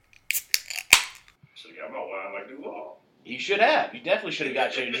I'm not wine like Duvall. You should have. You definitely should have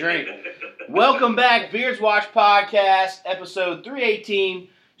got your drink. Welcome back, Beards Watch Podcast, episode 318.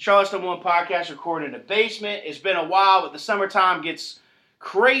 Charlotte's #1 podcast recorded in the basement. It's been a while, but the summertime gets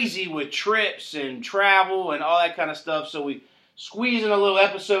crazy with trips and travel and all that kind of stuff. So we squeezing a little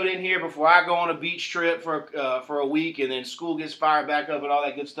episode in here before I go on a beach trip for a week, and then school gets fired back up and all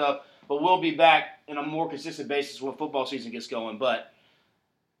that good stuff. But we'll be back in a more consistent basis when football season gets going. But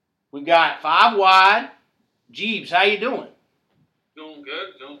we've got 5 wide. Jeebs, how you doing? Doing good.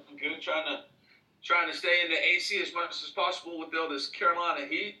 Trying to stay in the AC as much as possible with all this Carolina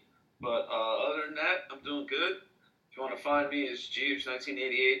heat. But other than that, I'm doing good. If you want to find me, it's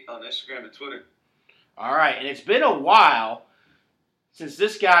Jeebs1988 on Instagram and Twitter. All right, and it's been a while since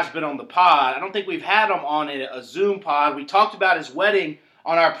this guy's been on the pod. I don't think we've had him on a Zoom pod. We talked about his wedding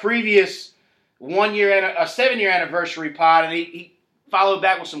on our previous 7-year anniversary pod, and he followed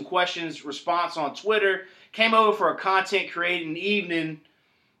back with some questions, response on Twitter. Came over for a content creating evening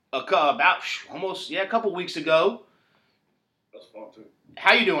a couple weeks ago. That's fun too.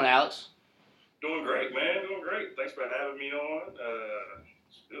 How you doing, Alex? Doing great, man. Doing great. Thanks for having me on.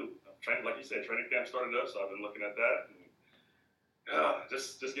 Training, like you said, training camp started up, so I've been looking at that. And,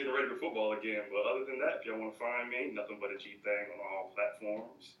 just getting ready for football again. But other than that, if y'all want to find me, nothing but a G thing on all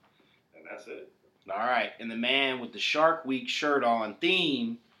platforms, and that's it. All right, and the man with the Shark Week shirt on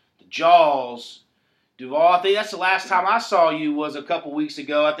theme, the Jaws. Duvall, I think that's the last time I saw you was a couple weeks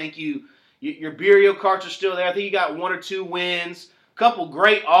ago. I think your burial carts are still there. I think you got 1 or 2 wins. A couple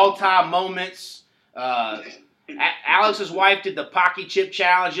great all-time moments. Alex's wife did the Pocky Chip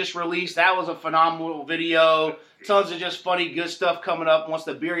Challenge, just released. That was a phenomenal video. Tons of just funny, good stuff coming up once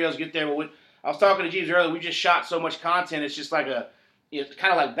the burials get there. But I was talking to Jeebs earlier. We just shot so much content. It's just like it's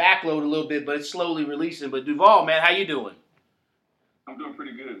kind of like backload a little bit, but it's slowly releasing. But Duvall, man, how you doing? I'm doing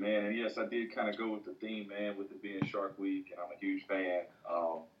pretty good, man. And yes, I did kind of go with the theme, man, with it being Shark Week, and I'm a huge fan.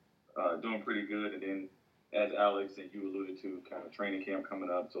 Doing pretty good. And then, as Alex and you alluded to, kind of training camp coming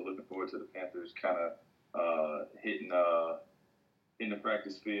up. So looking forward to the Panthers kind of hitting in the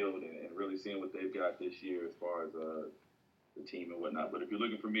practice field and really seeing what they've got this year as far as the team and whatnot. But if you're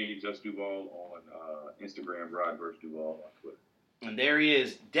looking for me, just Duvall on Instagram, Rod vs. Duvall on Twitter. And there he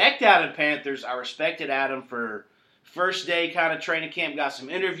is, decked out in Panthers. I respected Adam for first day kind of training camp. Got some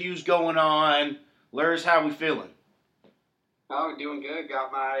interviews going on. Luhrs, how we feeling? Oh, doing good.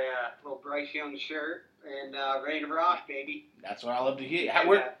 Got my little Bryce Young shirt and ready to rock, baby. That's what I love to hear.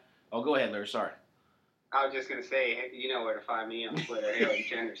 Go ahead, Luhrs. Sorry. I was just going to say, you know where to find me on Twitter, Haley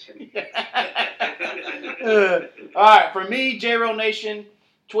Jenderson. All right, for me, JRol Nation,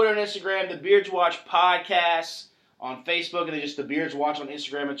 Twitter and Instagram, the Beards Watch Podcast on Facebook, and then just the Beards Watch on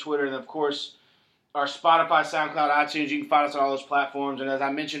Instagram and Twitter, and of course, our Spotify, SoundCloud, iTunes. You can find us on all those platforms. And as I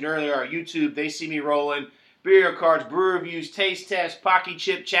mentioned earlier, our YouTube, They See Me Rolling, burial cards, brew reviews, taste tests, Pocky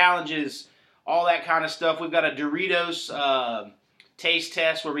Chip challenges, all that kind of stuff. We've got a Doritos taste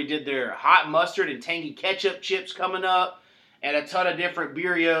test where we did their hot mustard and tangy ketchup chips coming up, and a ton of different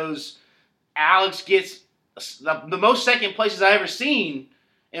burios. Alex gets the most second places I've ever seen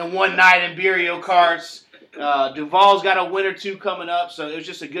in one night in burial carts. Duvall's got a win or 2 coming up, so it was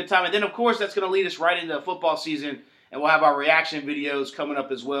just a good time. And then, of course, that's going to lead us right into football season, and we'll have our reaction videos coming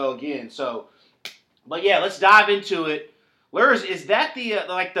up as well again. So, but yeah, let's dive into it. Luhrs, is that the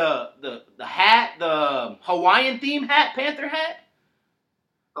hat, the Hawaiian theme hat, Panther hat?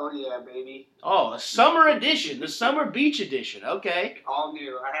 Oh yeah, baby. Oh, the summer edition, the summer beach edition. Okay. All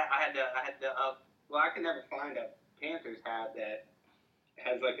new. I had to. Well, I can never find a Panthers hat that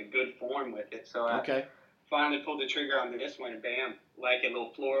has like a good form with it. So I finally pulled the trigger on this one, and bam, like a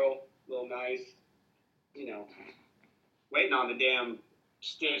little floral, little nice. You know, waiting on the damn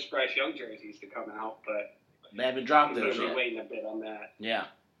Stitch Bryce Young jerseys to come out, but they haven't dropped those yet. Waiting a bit on that. Yeah.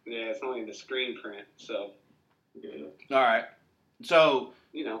 Yeah, it's only the screen print, so. Yeah. All right. So.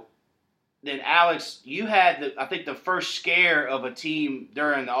 You know. Then Alex, you had I think the first scare of a team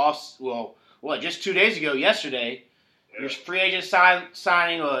during the just 2 days ago, yesterday. Yeah. Your free agent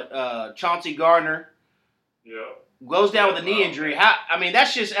signing Chauncey Gardner. Yeah. Goes down with a knee injury.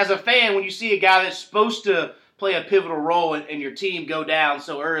 That's just, as a fan, when you see a guy that's supposed to play a pivotal role in your team go down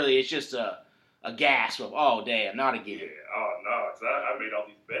so early, it's just a gasp of, oh, damn, not again. Yeah, because I made all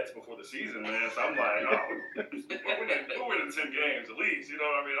these bets before the season, man, so I'm like, we're winning 10 games at least, you know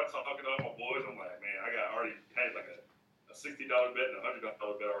what I mean? I'm talking to all my boys, I'm like, man, I already had like a $60 bet and a $100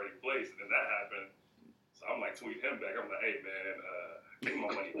 bet already placed, and then that happened, so I'm like tweeting him back, I'm like, hey, man, give me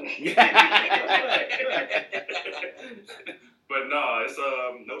my money back. But no, it's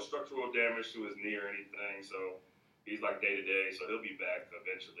no structural damage to his knee or anything, so he's like day to day, so he'll be back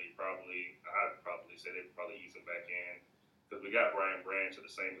eventually. I'd probably said they'd probably ease him back in because we got Brian Branch at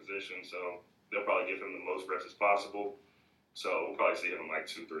the same position, so they'll probably give him the most reps as possible. So we'll probably see him in like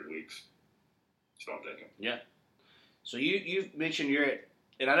 2-3 weeks. That's what I'm thinking. Yeah. So you've mentioned you're at,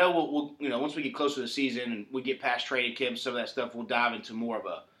 and I know we'll once we get closer to the season and we get past training camp, some of that stuff, we'll dive into more of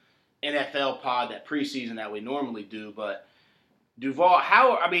a NFL pod, that preseason that we normally do. But Duvall,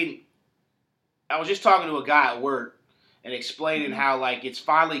 I was just talking to a guy at work and explaining how, like, it's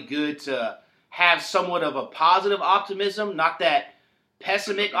finally good to have somewhat of a positive optimism, not that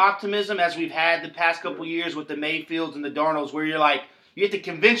pessimistic optimism as we've had the past couple years with the Mayfields and the Darnolds, where you're like, you have to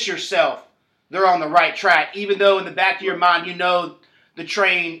convince yourself they're on the right track, even though in the back of your mind you know the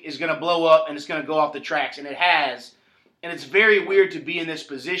train is going to blow up and it's going to go off the tracks, and it has. And it's very weird to be in this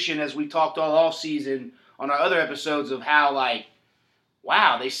position, as we talked all off season on our other episodes, of how, like,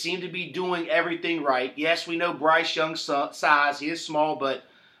 wow, they seem to be doing everything right. Yes, we know Bryce Young's size. He is small, but,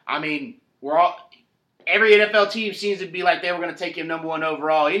 I mean, every NFL team seems to be like they were going to take him number 1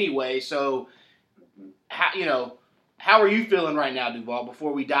 overall anyway. So, how are you feeling right now, Duvall,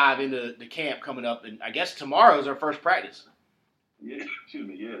 before we dive into the camp coming up? And I guess tomorrow is our first practice. Yeah,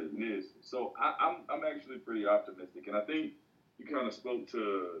 it is. So I'm actually pretty optimistic, and I think you kind of spoke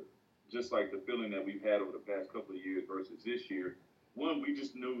to just like the feeling that we've had over the past couple of years versus this year. One, we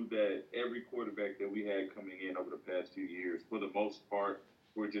just knew that every quarterback that we had coming in over the past 2 years, for the most part,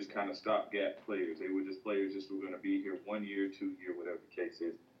 were just kind of stopgap players. They were just players who were going to be here 1 year, 2 year, whatever the case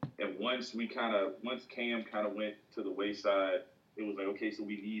is. And once Cam kind of went to the wayside, it was like, okay, so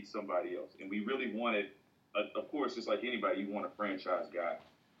we need somebody else. And we really wanted, of course, just like anybody, you want a franchise guy.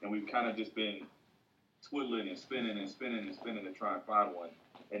 And we've kind of just been twiddling and spinning to try and find one.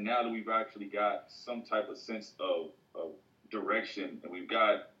 And now that we've actually got some type of sense of direction, and we've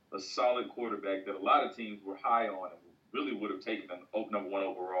got a solid quarterback that a lot of teams were high on and really would have taken them number 1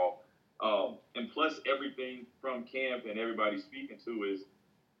 overall. And plus everything from camp and everybody speaking to is,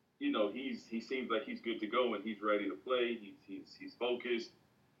 he seems like he's good to go and he's ready to play. He's focused,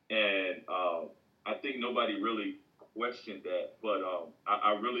 and I think nobody really questioned that. But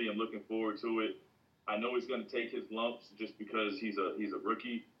I really am looking forward to it. I know he's going to take his lumps just because he's a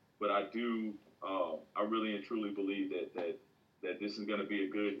rookie, but I really and truly believe that this is going to be a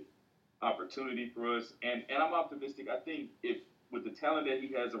good opportunity for us. And I'm optimistic. I think if with the talent that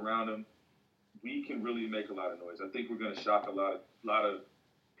he has around him, we can really make a lot of noise. I think we're going to shock a lot of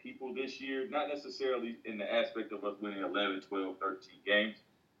people this year, not necessarily in the aspect of us winning 11, 12, 13 games,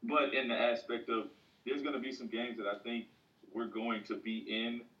 but in the aspect of there's going to be some games that I think we're going to be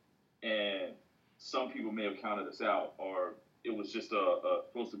in, and some people may have counted us out, or it was just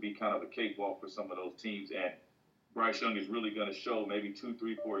supposed to be kind of a cakewalk for some of those teams. And Bryce Young is really going to show maybe 2,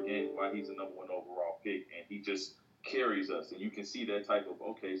 3, 4 games why he's a number 1 overall pick, and he just carries us. And you can see that type of,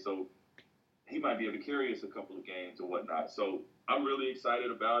 okay, so he might be able to carry us a couple of games or whatnot. So I'm really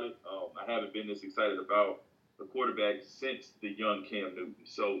excited about it. I haven't been this excited about the quarterback since the young Cam Newton.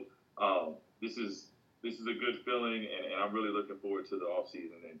 So this is a good feeling, and I'm really looking forward to the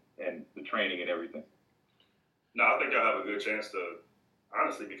offseason and the training and everything. No, I think y'all have a good chance to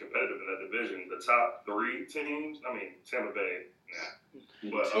honestly be competitive in that division. The top 3 teams, Tampa Bay,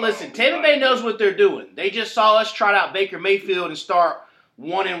 nah. But, listen, Tampa Bay knows what they're doing. They just saw us trot out Baker Mayfield and start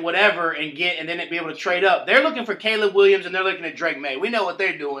 1 and whatever and then be able to trade up. They're looking for Caleb Williams and they're looking at Drake May. We know what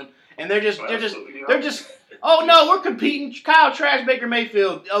they're doing, and they're just. Oh no, we're competing. Kyle Trash, Baker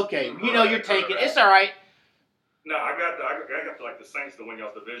Mayfield. Okay, you're tanking. It's all right. No, I got the Saints to win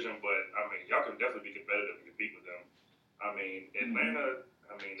y'all's division, but y'all can definitely be competitive and compete with them. Atlanta,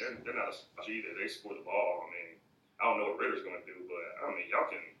 they're not a slouch either. They score the ball. I don't know what Ritter's going to do, but y'all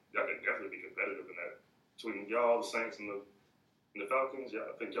can definitely be competitive in that between y'all, the Saints, and the Falcons. Yeah,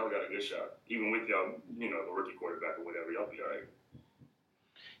 I think y'all got a good shot, even with y'all, the rookie quarterback or whatever. Y'all be all right.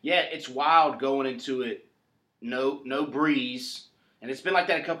 Yeah, it's wild going into it. No Breeze. And it's been like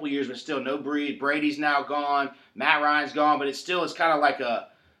that a couple of years, but still no Breeze. Brady's now gone. Matt Ryan's gone. But it's kind of like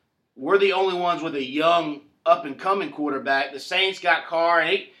we're the only ones with a young, up-and-coming quarterback. The Saints got Carr.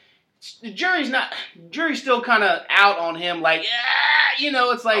 And the jury's still kind of out on him. Like,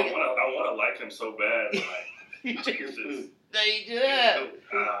 it's like. I want to like him so bad. He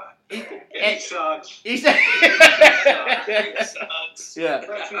sucks. He sucks. Yeah.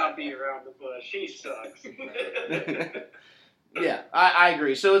 Let's not be around the bush. He sucks. Yeah, I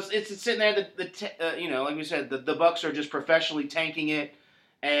agree. So it's sitting there. Like we said, the Bucs are just professionally tanking it,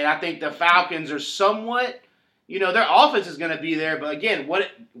 and I think the Falcons are somewhat. Their offense is going to be there, but again,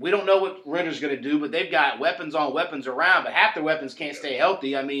 we don't know what Ritter's going to do. But they've got weapons on weapons around, but half their weapons can't stay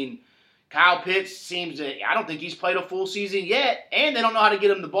healthy. Kyle Pitts I don't think he's played a full season yet, and they don't know how to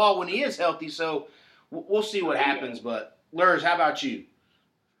get him the ball when he is healthy. So we'll see what happens. But Luhrs, how about you?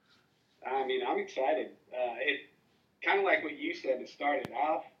 I mean, I'm excited. It kind of like what you said to start it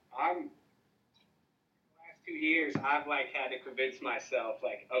off. The last 2 years, I've had to convince myself,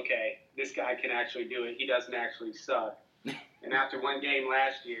 okay, this guy can actually do it. He doesn't actually suck. And after one game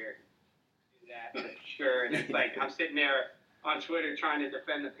last year, that for sure. And it's I'm sitting there on Twitter trying to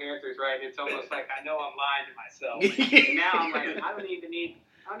defend the Panthers, right? And it's almost like I know I'm lying to myself. And now I'm I don't even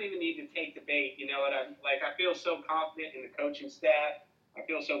need to take the bait. You know what I'm like? I feel so confident in the coaching staff. I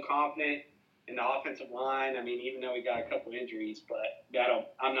feel so confident in the offensive line. I mean, even though we got a couple injuries, but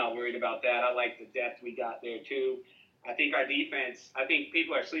I'm not worried about that. I like the depth we got there too. I think our defense. I think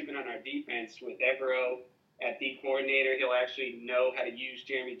people are sleeping on our defense with Evero at D coordinator. He'll actually know how to use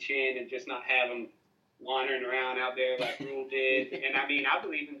Jeremy Chin and just not have him wandering around out there like Rule did. And I mean, I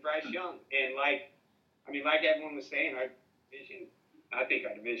believe in Bryce Young. And like everyone was saying, our division. I think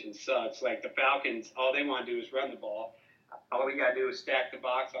our division sucks. The Falcons, all they want to do is run the ball. All we got to do is stack the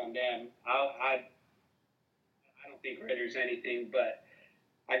box on them. I don't think Ritter's anything, but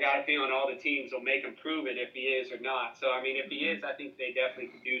I got a feeling all the teams will make him prove it if he is or not. So, I mean, if he is, I think they definitely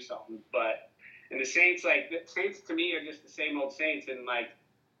can do something. But, and the Saints, the Saints to me are just the same old Saints. And,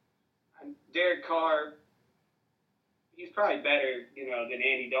 Derek Carr, he's probably better, than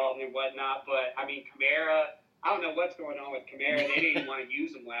Andy Dalton and whatnot. But, I mean, Kamara, I don't know what's going on with Kamara. They didn't even want to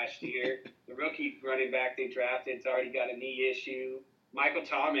use him last year. The rookie running back they drafted's already got a knee issue. Michael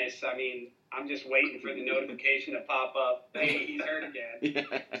Thomas, I mean, I'm just waiting for the notification to pop up. Hey, he's hurt again.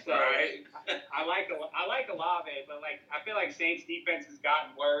 So I like Olave, but I feel like Saints defense has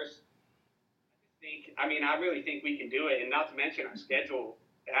gotten worse. I really think we can do it, and not to mention our schedule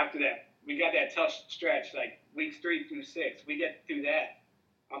after that. We got that tough stretch, weeks 3 through 6. We get through that.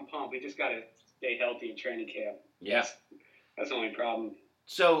 I'm pumped. We just got to stay healthy in training camp. Yeah. That's the only problem.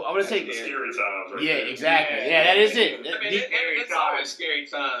 So I'm gonna say scary times. Right yeah, there. exactly. Yeah, that is it. I mean, it's always scary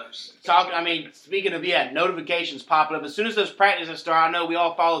times. Speaking of notifications popping up as soon as those practices start. I know we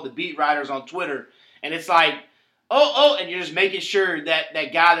all follow the beat writers on Twitter, and it's and you're just making sure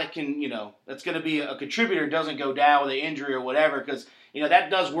that guy that can that's gonna be a contributor doesn't go down with an injury or whatever, because that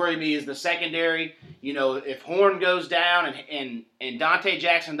does worry me is the secondary. If Horn goes down and Dante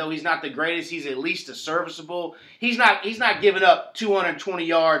Jackson, though he's not the greatest, he's at least a serviceable. He's not giving up 220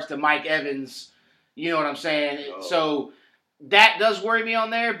 yards to Mike Evans. You know what I'm saying? Oh. So that does worry me on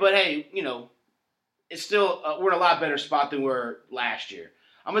there. But hey, it's still we're in a lot better spot than we were last year.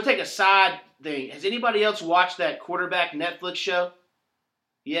 I'm gonna take a side thing. Has anybody else watched that quarterback Netflix show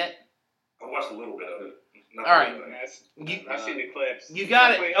yet? I watched a little bit of it. All right, I've seen the clips. You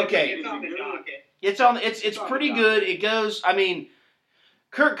got it. Okay, it's on the docket. It's pretty good. It goes. I mean,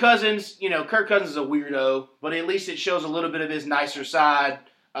 Kirk Cousins. Kirk Cousins is a weirdo, but at least it shows a little bit of his nicer side.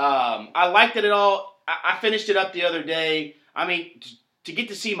 I liked it all. I finished it up the other day. I mean, to get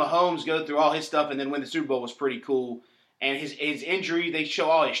to see Mahomes go through all his stuff and then win the Super Bowl was pretty cool. And his injury, they show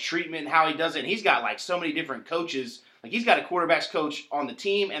all his treatment and how he does it. And he's got so many different coaches. He's got a quarterback's coach on the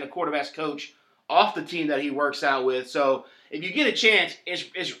team and a quarterback's coach off the team that he works out with. So if you get a chance,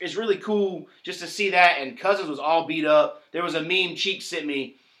 it's really cool just to see that. And Cousins was all beat up. There was a meme Cheek sent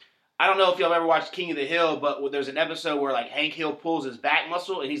me. I don't know if y'all ever watched King of the Hill, but there's an episode where Hank Hill pulls his back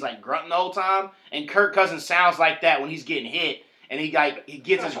muscle and he's grunting the whole time. And Kirk Cousins sounds like that when he's getting hit, and he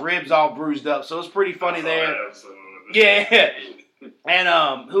gets his ribs all bruised up. So it's pretty funny there. Yeah. And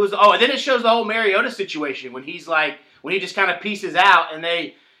and then it shows the whole Mariota situation when he's when he just kind of pieces out, and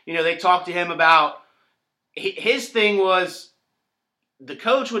they talk to him about his thing was the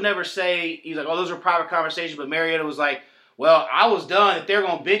coach would never say, he's oh, those are private conversations, but Mariota was well, I was done. If they're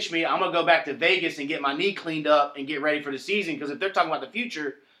going to bench me, I'm going to go back to Vegas and get my knee cleaned up and get ready for the season, because if they're talking about the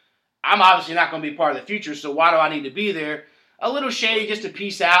future, I'm obviously not going to be part of the future, so why do I need to be there? A little shady just to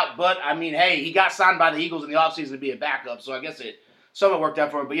peace out, but I mean, hey, he got signed by the Eagles in the offseason to be a backup, so I guess it somewhat worked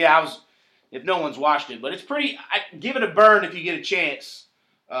out for him. But yeah, if no one's watched it, but it's give it a burn if you get a chance.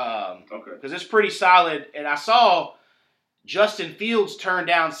 Okay. Because it's pretty solid. And I saw Justin Fields turn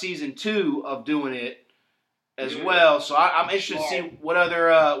down season 2 of doing it as well. So I'm interested to see what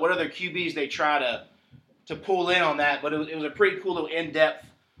other QBs they try to pull in on that. But it was a pretty cool little in-depth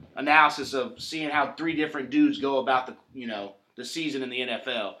analysis of seeing how 3 different dudes go about the season in the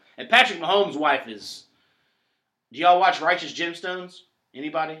NFL. And Patrick Mahomes' wife is. Do y'all watch Righteous Gemstones?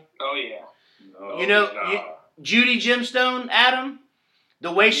 Anybody? Oh yeah. No, Judy Gemstone, Adam.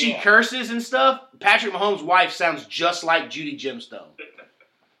 The way she curses and stuff, Patrick Mahomes' wife sounds just like Judy Gemstone.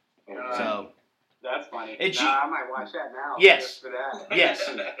 So that's funny. I might watch that now. Yes. Just for that. Yes.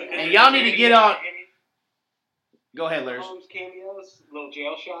 And y'all need to get on. Go ahead, Luhrs. Holmes cameos, little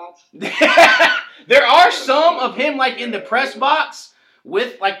jail shots. There are some of him like in the press box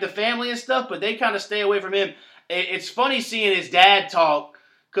with like the family and stuff, but they kind of stay away from him. It's funny seeing his dad talk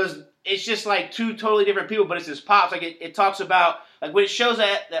because it's just like two totally different people, but it's his pops. Like it talks about like when it shows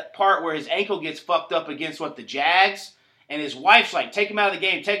that part where his ankle gets fucked up against the Jags, and his wife's like, take him out of the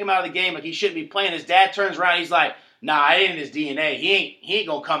game, like he shouldn't be playing. His dad turns around, he's like, nah, it ain't in his DNA. He ain't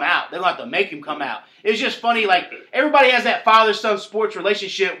gonna come out. They're gonna have to make him come out. It's just funny, like everybody has that father-son sports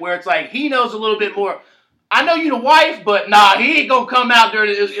relationship where it's like he knows a little bit more. I know you the wife, but nah, he ain't gonna come out during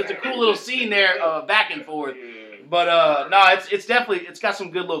it. It's a cool little scene there, back and forth. But it's definitely it's got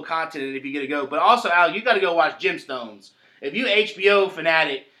some good little content in it if you get to go. But also, Al, you got to go watch Gemstones. If you HBO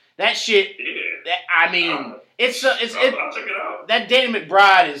fanatic, that shit. Yeah. It's I'll check it out. That Danny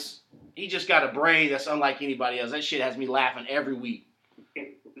McBride is. He just got a brain that's unlike anybody else. That shit has me laughing every week.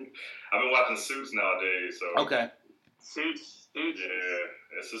 I've been watching Suits nowadays, so. Okay. Suits. Yeah,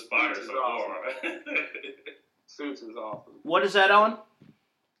 it's inspired so far. Suits is awesome. What is that on?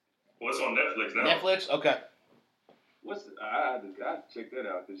 Well, it's on Netflix now. Netflix? Okay. I check that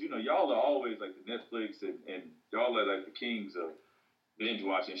out because y'all are always like the Netflix and y'all are like the kings of binge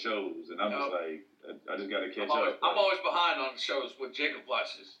watching shows, and I'm just like I just got to catch up. I'm always behind on shows what Jacob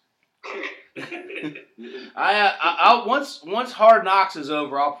watches. I'll once Hard Knocks is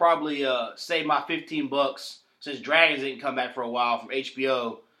over, I'll probably save my $15 since Dragons didn't come back for a while from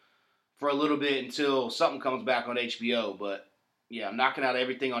HBO for a little bit until something comes back on HBO. But yeah, I'm knocking out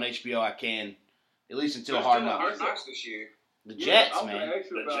everything on HBO I can, at least until Hard Knocks. Hard Knocks this year. The Jets, I'm man. gonna ask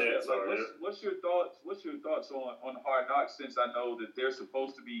you about that. Like, what's your thoughts on Hard Knocks? Since I know that they're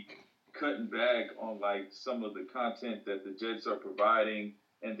supposed to be cutting back on like some of the content that the Jets are providing.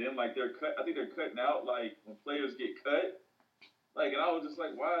 And then, like, I think they're cutting out, like, when players get cut. Like, and I was just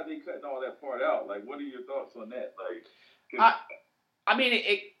like, why are they cutting all that part out? Like, what are your thoughts on that? Like,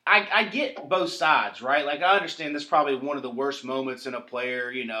 I get both sides, right? Like, I understand this is probably one of the worst moments in a player,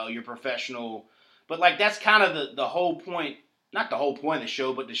 you're professional. But, like, that's kind of the whole point, not the whole point of the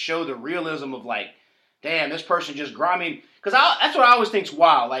show, but to show the realism of, like, damn, this person just grinding. Because that's what I always think's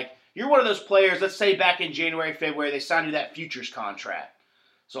wild. Like, you're one of those players, let's say back in January, February, they signed you that futures contract.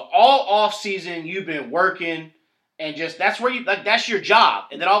 So all off season you've been working and just that's where that's your job.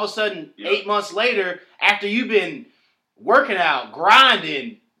 And then all of a sudden 8 months later, after you've been working out,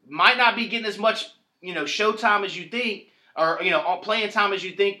 grinding, might not be getting as much, show time as you think, or playing time as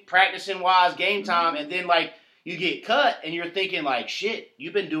you think, practicing wise, game time, and then like you get cut and you're thinking like, shit,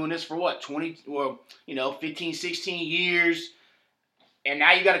 you've been doing this for what, 20 or 15, 16 years. And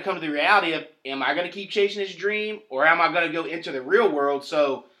now you got to come to the reality of, am I going to keep chasing this dream or am I going to go into the real world?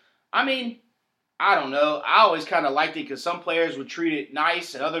 So, I don't know. I always kind of liked it because some players would treat it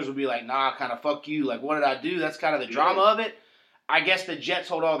nice and others would be like, nah, kind of fuck you. Like, what did I do? That's kind of the drama of it. I guess the Jets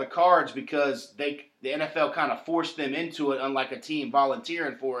hold all the cards because the NFL kind of forced them into it, unlike a team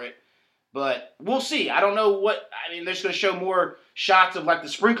volunteering for it. But we'll see. I don't know they're just going to show more shots of like the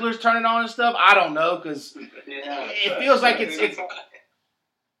sprinklers turning on and stuff. I don't know because it feels like it's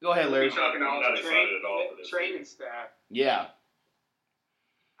Go ahead, Larry. Talking I'm not excited at all for this. Training staff. Yeah.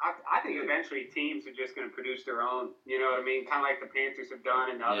 I think eventually teams are just going to produce their own. You know what I mean? Kind of like the Panthers have done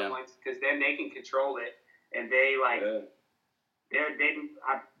and the other ones, because then they can control it and they like. Yeah.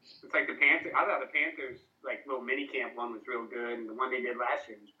 It's like the Panthers. I thought the Panthers like little mini camp one was real good, and the one they did last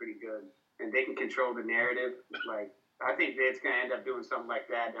year was pretty good. And they can control the narrative. Like I think that it's going to end up doing something like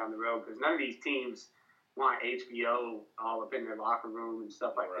that down the road because none of these teams want HBO all up in their locker room and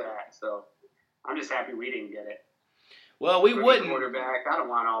stuff like that. So I'm just happy we didn't get it. Well, we wouldn't. Quarterback, I don't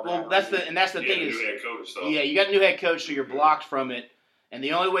want all that. Well, that's the thing is, new head coach, so. Yeah, you got a new head coach, so you're blocked from it. And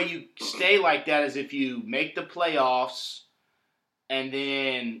the only way you stay like that is if you make the playoffs, and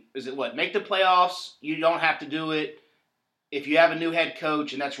then make the playoffs? You don't have to do it if you have a new head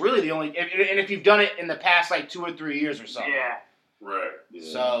coach, and that's really the only. And if you've done it in the past like 2 or 3 years or something. Yeah. Right.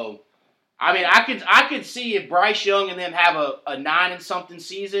 Yeah. So. I could see if Bryce Young and them have a 9 and something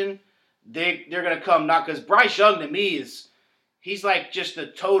season, they're gonna come not because Bryce Young to me he's like just a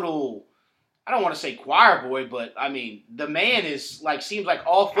total. I don't want to say choir boy, but the man is like seems like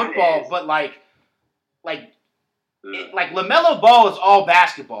all football, but like LaMelo Ball is all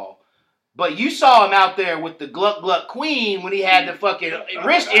basketball. But you saw him out there with the Gluck Gluck Queen when he had the fucking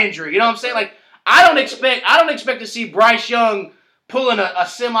wrist injury. You know what I'm saying? Like I don't expect to see Bryce Young pulling a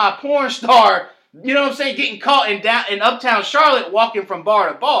semi-porn star, you know what I'm saying, getting caught in uptown Charlotte walking from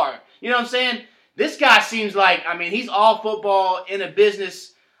bar to bar. You know what I'm saying? This guy seems like, he's all football in a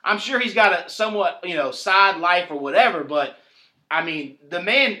business. I'm sure he's got a somewhat, side life or whatever, but, the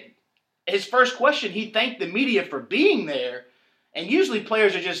man, his first question, he thanked the media for being there. And usually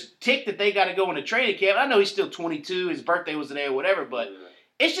players are just ticked that they got to go into training camp. I know he's still 22, his birthday was today or whatever, but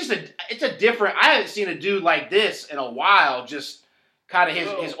it's just a different. I haven't seen a dude like this in a while. Just kind of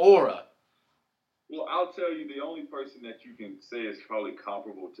his aura. Well, I'll tell you, the only person that you can say is probably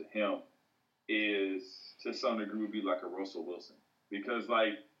comparable to him is, to some degree, would be like a Russell Wilson, because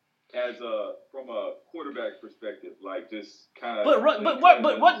like from a quarterback perspective, like just kind of. But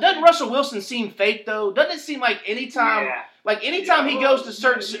what doesn't Russell Wilson seem fake though? Doesn't it seem like anytime he goes to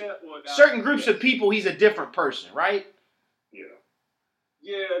certain groups of people, he's a different person, right? Yeah.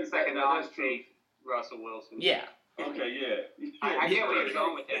 Yeah, it's like a non-fake Russell Wilson. Yeah. Okay, yeah. I get where you're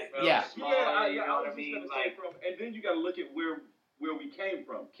going with that, bro. Yeah. Small, I you know was what I mean? just gonna say and then you got to look at where we came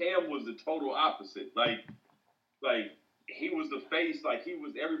from. Cam was the total opposite. Like he was the face. Like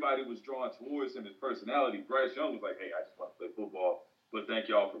everybody was drawn towards him, his personality. Bryce Young was like, hey, I just want to play football, but thank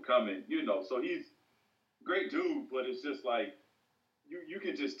y'all for coming. You know, so he's a great dude, but it's just like you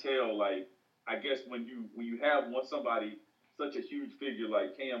can just tell. Like I guess when you have somebody such a huge figure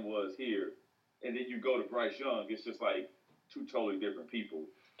like Cam was here, and then you go to Bryce Young, it's just like two totally different people,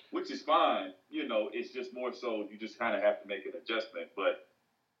 which is fine. You know, it's just more so you just kind of have to make an adjustment. But,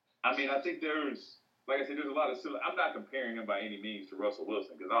 I mean, I think there's a lot of I'm not comparing him by any means to Russell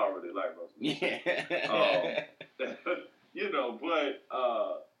Wilson because I don't really like Russell Wilson. Yeah. You know,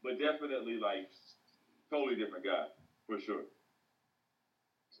 but definitely, like, totally different guy, for sure.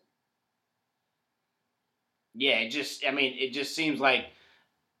 Yeah, it just seems like,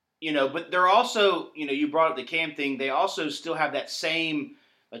 you know, but they're also, you know, you brought up the Cam thing. They also still have that same,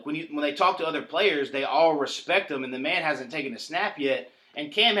 like when they talk to other players, they all respect him, and the man hasn't taken a snap yet.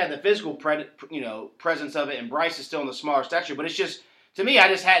 And Cam had the physical, presence of it, and Bryce is still in the smaller stature. But it's just, to me, I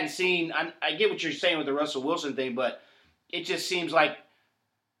just hadn't seen. I get what you're saying with the Russell Wilson thing, but it just seems like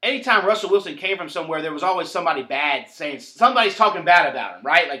anytime Russell Wilson came from somewhere, there was always somebody bad saying somebody's talking bad about him,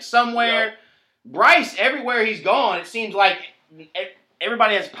 right? Like somewhere, yeah. Bryce, everywhere he's gone, it seems like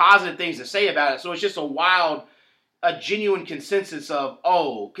everybody has positive things to say about it. So it's just a genuine consensus of,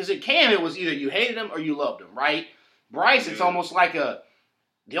 because at Cam, it was either you hated him or you loved him, right? Bryce, it's almost like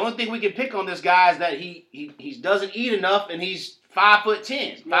the only thing we can pick on this guy is that he doesn't eat enough and he's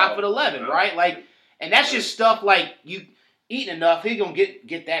 5'10", 5'11", right? Like, and that's just stuff like you eating enough, he's gonna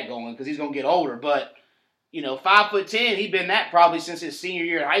get that going because he's gonna get older. But 5'10", he'd been that probably since his senior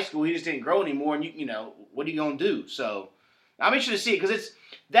year in high school. He just didn't grow anymore, and you know what are you gonna do? So I'm interested to see it because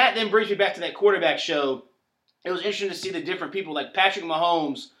that then brings me back to that quarterback show. It was interesting to see the different people like Patrick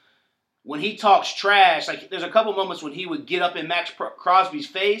Mahomes. When he talks trash, like there's a couple moments when he would get up in Max Crosby's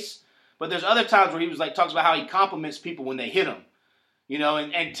face, but there's other times where he was like talks about how he compliments people when they hit him,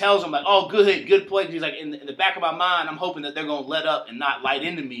 and tells them like, "Oh, good play." He's like, in the back of my mind, I'm hoping that they're gonna let up and not light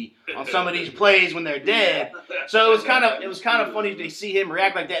into me on some of these plays when they're dead. So it was kind of funny to see him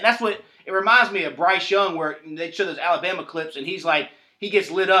react like that. And that's what it reminds me of Bryce Young, where they show those Alabama clips, and he's like. He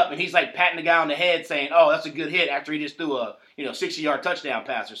gets lit up, and he's like patting the guy on the head saying, "Oh, that's a good hit," after he just threw a 60-yard touchdown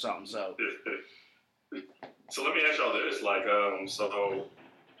pass or something. So let me ask y'all this: like, so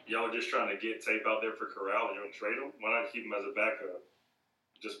y'all are just trying to get tape out there for Corral, and you're gonna trade him. Why not keep him as a backup?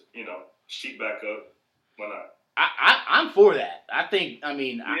 Just cheap backup. Why not? I'm for that.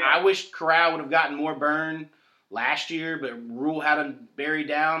 I wish Corral would have gotten more burn last year, but Rule had him buried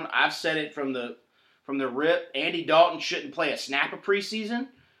down. I've said it from the rip. Andy Dalton shouldn't play a snap of preseason.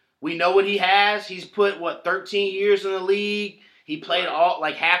 We know what he has. He's put 13 years in the league. He played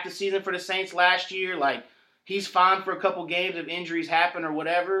half the season for the Saints last year. Like, he's fine for a couple games if injuries happen or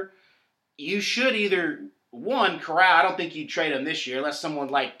whatever. You should either Corral. I don't think you'd trade him this year unless someone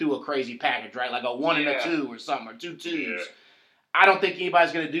threw a crazy package, right? Like a 1 and a 2 or something, or 2 twos. Yeah. I don't think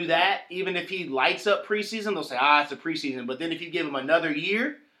anybody's going to do that. Even if he lights up preseason, they'll say, it's a preseason. But then if you give him another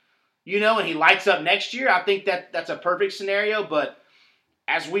year, and he lights up next year, I think that's a perfect scenario. But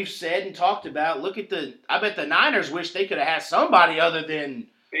as we've said and talked about, I bet the Niners wish they could have had somebody other than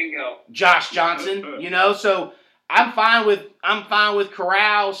Josh Johnson, So I'm fine with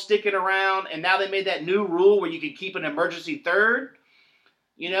Corral sticking around, and now they made that new rule where you can keep an emergency third,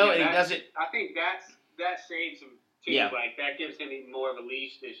 and he does it. I think that saves him too. Yeah. Like that gives him even more of a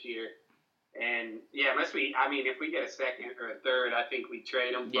leash this year. And if we get a second or a third, I think we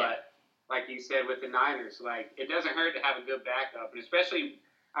trade him. Yeah. But like you said with the Niners, it doesn't hurt to have a good backup. And especially,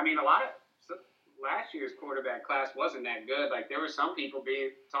 a lot of last year's quarterback class wasn't that good. Like there were some people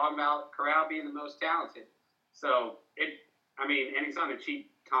talking about Corral being the most talented. So and he's on a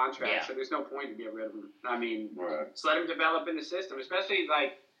cheap contract, so there's no point to get rid of him. Just let him develop in the system, especially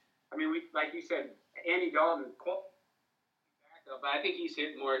like you said, Andy Dalton But I think he's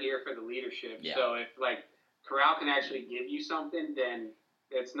more here for the leadership. Yeah. So if Corral can actually give you something, then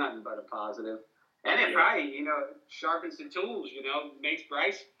it's nothing but a positive. And it probably, sharpens the tools, makes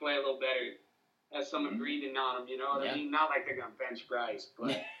Bryce play a little better. Has someone breathing on him, you know what I mean? Not like they're going to bench Bryce,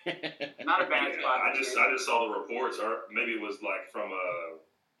 but not a bad spot. I just saw the reports, or maybe it was from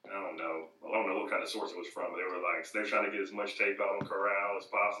I don't know what kind of source it was from. They were they're trying to get as much tape out on Corral as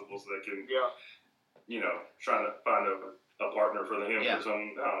possible so they can, trying to find a partner for him or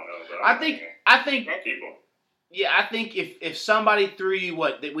something. I don't know. But I think keep him. Yeah, I think if somebody threw you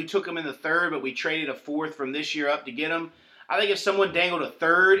that we took him in the third, but we traded a fourth from this year up to get him. I think if someone dangled a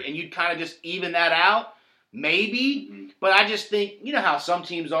third and you'd kind of just even that out, maybe. Mm-hmm. But I just think, you know how some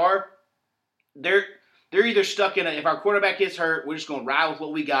teams are. They're either stuck in if our quarterback gets hurt, we're just going to ride with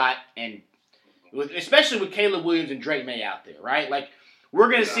what we got, and especially with Caleb Williams and Drake May out there, right? We're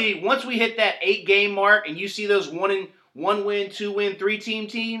going to see once we hit that 8-game mark, and you see those 1 win, 2 win, 3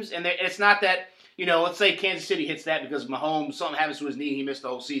 teams, and it's not that. Let's say Kansas City hits that because Mahomes, something happens to his knee, he missed the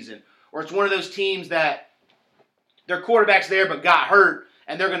whole season. Or it's one of those teams that their quarterback's there but got hurt,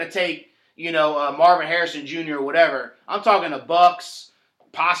 and they're going to take, Marvin Harrison Jr. or whatever. I'm talking the Bucks,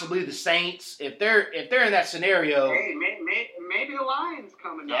 possibly the Saints. If they're in that scenario, hey, maybe the Lions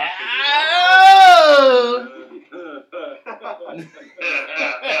coming up. Oh!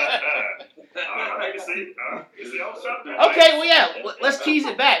 Okay, well, yeah, let's tease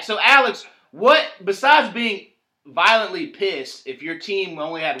it back. So, Alex, what, besides being violently pissed if your team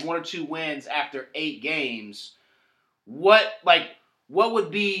only had 1 or 2 wins after 8 games, what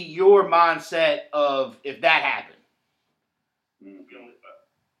would be your mindset of if that happened? After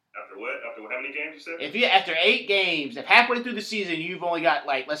what? After how many games you said? After 8 games, if halfway through the season you've only got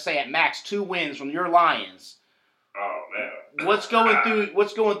let's say at max 2 wins from your Lions. Oh man. What's going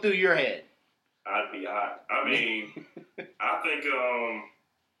through your head? I'd be hot. I mean, I think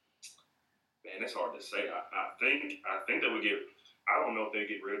man, it's hard to say. I think they would get. I don't know if they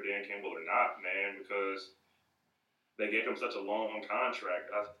get rid of Dan Campbell or not, man, because they gave him such a long contract.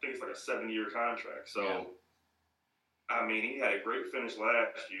 I think it's like a 7-year contract. So, I mean, he had a great finish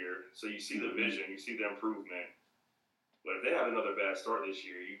last year. So you see the vision, you see the improvement. But if they have another bad start this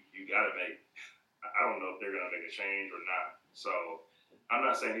year, you got to make. I don't know if they're going to make a change or not. So I'm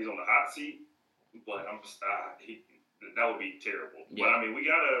not saying he's on the hot seat, but that would be terrible. Yeah. But I mean,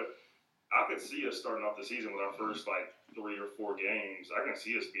 I could see us starting off the season with our first 3 or 4 games. I can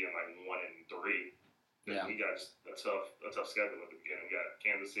see us being 1-3. Yeah. We got a tough schedule at the beginning. We got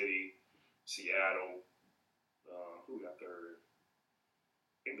Kansas City, Seattle. Who got third? I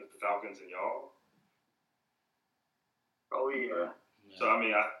think the Falcons and y'all. Oh yeah. So I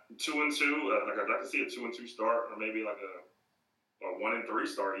mean, 2-2. I'd like to see a 2-2 start, or maybe a 1-3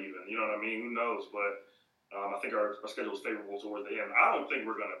 start even. You know what I mean? Who knows? But I think our schedule is favorable towards the end. I don't think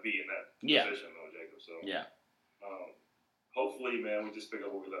we're going to be in that position though, Jacob. So hopefully, man, we just pick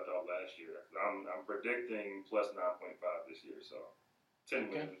up where we left off last year. I'm predicting plus 9.5 this year. So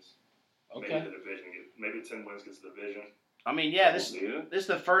 10 wins. Okay. Maybe the division maybe 10 wins gets the division. I mean, this is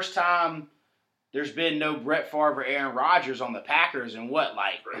the first time there's been no Brett Favre or Aaron Rodgers on the Packers in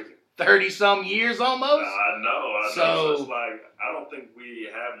 30-some years almost? I know. So it's I don't think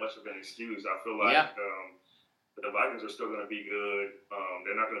we have much of an excuse. I feel like the Vikings are still going to be good.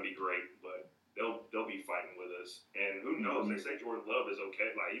 They're not going to be great, but they'll be fighting with us. And who knows? They say Jordan Love is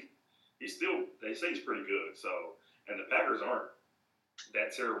okay. He's still. They say he's pretty good. So, and the Packers aren't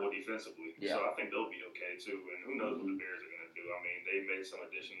that terrible defensively. Yeah. So I think they'll be okay too. And who knows what the Bears are going to do? I mean, they made some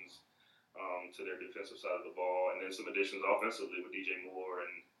additions to their defensive side of the ball, and then some additions offensively with DJ Moore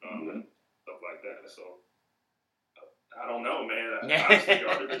and stuff like that. So I don't know, man. I think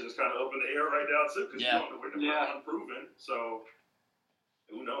our division's kind of up in the air right now too, because we're unproven. So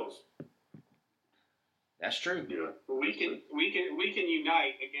who knows? That's true. Yeah. We can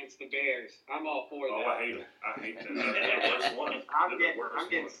unite against the Bears. I'm all for that. Oh, I hate that. They're the worst one.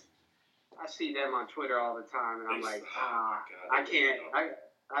 I see them on Twitter all the time, and I'm like, I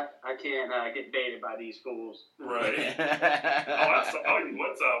can't get baited by these fools. Right. I saw you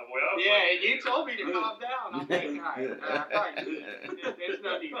one time, boy. And you told me to calm down. I'm like, all right, there's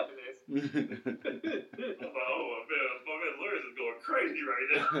no need for this. Oh, man, Luhrs is going crazy right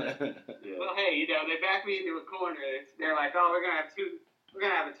now. Well, hey, they back me into a corner. They're like, oh, we're gonna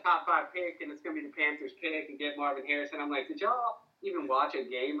have a top 5 pick, and it's gonna be the Panthers pick and get Marvin Harrison. I'm like, did y'all even watch a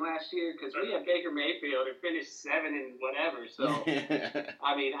game last year? Because we had Baker Mayfield who finished 7 and whatever. So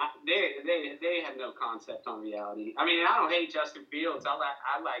I mean, they have no concept on reality. I mean, I don't hate Justin Fields. I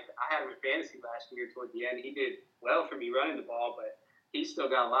had him in fantasy last year toward the end. He did well for me running the ball, but he's still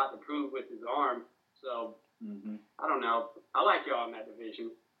got a lot to prove with his arm. So I don't know. I like y'all in that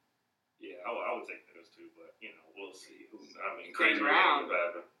division. Yeah, I would take those two, but we'll see. I mean, Crazy crazy Brown.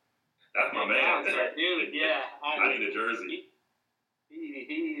 That's my man. Dude, yeah. I need a jersey.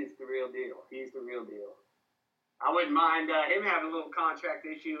 He is the real deal. He's the real deal. I wouldn't mind him having a little contract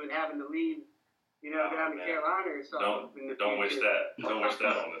issue and having to leave, down to Carolina or something. Don't wish that. Don't wish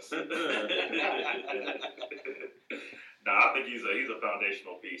that on us. Nah, I think he's a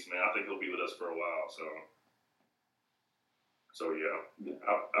foundational piece, man. I think he'll be with us for a while. So yeah.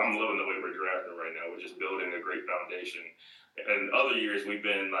 I'm loving the way we're drafting right now. We're just building a great foundation. And other years we've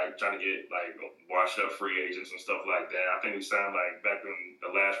been trying to get washed up free agents and stuff like that. I think we signed back in the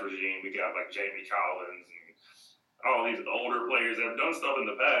last regime, we got Jamie Collins and all these older players that have done stuff in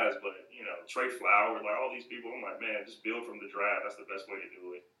the past, but Trey Flowers, all these people. I'm like, man, just build from the draft. That's the best way to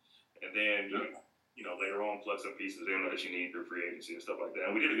do it. And then later on plug some pieces in that you need through free agency and stuff like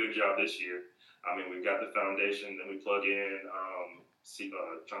that. And we did a good job this year. I mean, we've got the foundation, then we plug in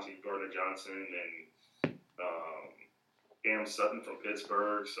Chauncey Gardner-Johnson and Cam Sutton from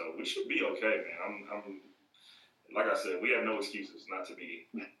Pittsburgh, so we should be okay, man. I'm like I said, we have no excuses not to be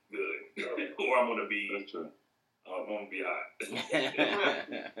good, or I'm gonna be. That's true. I'm gonna be hot.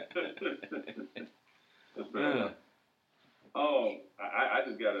 That's fair enough. I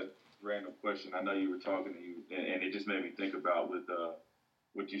just got a random question. I know you were talking to you, and it just made me think about with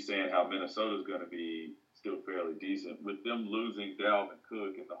what you saying how Minnesota's gonna be still fairly decent with them losing Dalvin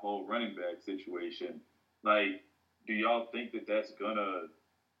Cook and the whole running back situation, do y'all think that that's gonna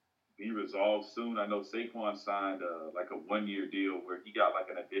be resolved soon? I know Saquon signed a 1-year deal where he got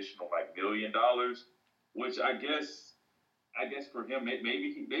an additional $1 million, which I guess for him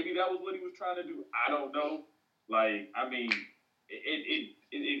maybe that was what he was trying to do. I don't know. I mean,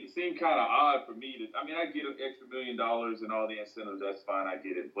 it seemed kind of odd for me I get an extra $1 million and all the incentives. That's fine. I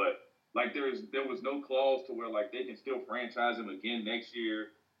get it, but there was no clause to where they can still franchise him again next year.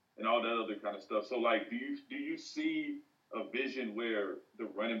 And all that other kind of stuff. So, do you see a vision where the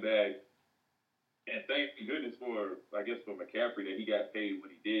running back, and thank goodness for McCaffrey that he got paid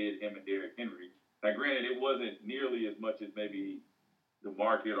when he did, him and Derrick Henry. Now, granted, it wasn't nearly as much as maybe the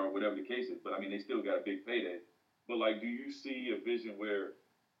market or whatever the case is, but they still got a big payday. But do you see a vision where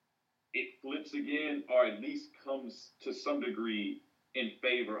it flips again, or at least comes to some degree in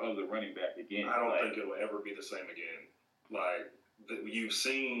favor of the running back again? I don't think it will ever be the same again. You've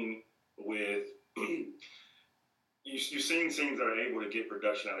seen with you've seen teams that are able to get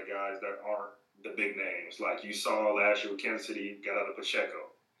production out of guys that aren't the big names. You saw last year with Kansas City got out of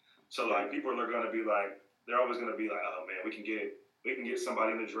Pacheco. So people are going to be they're always going to be oh man, we can get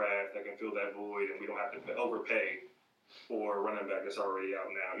somebody in the draft that can fill that void, and we don't have to overpay for a running back that's already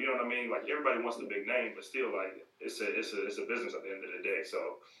out now. You know what I mean? Everybody wants the big name, but still it's a business at the end of the day.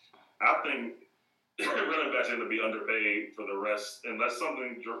 So I think running backs are going to be underpaid for the rest, unless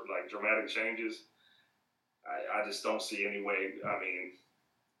something dramatic changes. I just don't see any way. I mean,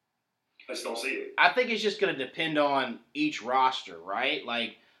 I just don't see it. I think it's just going to depend on each roster, right?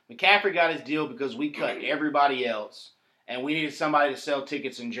 McCaffrey got his deal because we cut everybody else, and we needed somebody to sell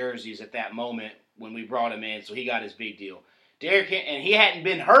tickets and jerseys at that moment when we brought him in, so he got his big deal. Derrick, and he hadn't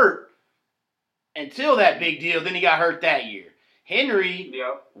been hurt until that big deal. Then he got hurt that year. Henry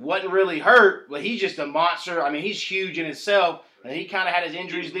wasn't really hurt, but he's just a monster. I mean, he's huge in himself, and he kind of had his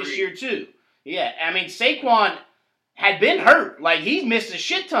injuries this year too. Yeah, I mean, Saquon had been hurt. He's missed a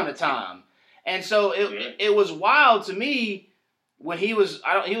shit ton of time. And so it was wild to me when he was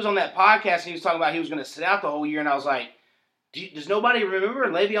on that podcast and he was talking about he was going to sit out the whole year, and I was like, does nobody remember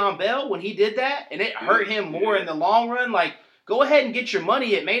Le'Veon Bell when he did that? And it hurt him more in the long run. Go ahead and get your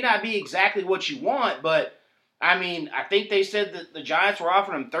money. It may not be exactly what you want, but I mean, I think they said that the Giants were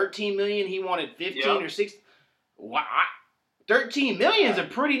offering him $13 million. He wanted 15 or 16. Wow. $13 million is a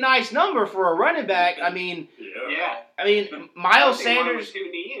pretty nice number for a running back. I mean, I mean, Miles Sanders.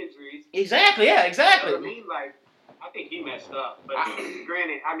 2 knee injuries. Exactly. Yeah. Exactly. You know what I mean? I think he messed up. But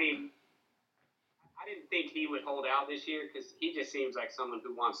granted, I mean, I didn't think he would hold out this year because he just seems like someone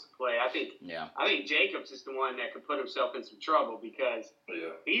who wants to play. I think Jacobs is the one that could put himself in some trouble because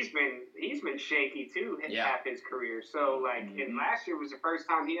he's been shaky too half his career. So and last year was the first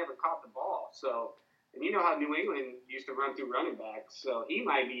time he ever caught the ball. So, and you know how New England used to run through running backs. So he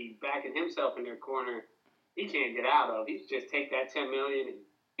might be backing himself in their corner. He can't get out of. He should just take that $10 million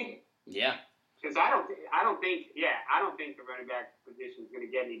and Because I don't think the running back position is going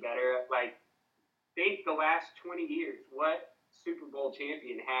to get any better. Think the last 20 years, what Super Bowl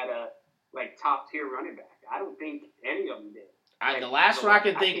champion had a top tier running back? I don't think any of them did. The last one I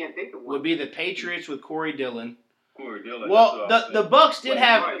can think would be the Patriots with Corey Dillon. Well, the Bucks did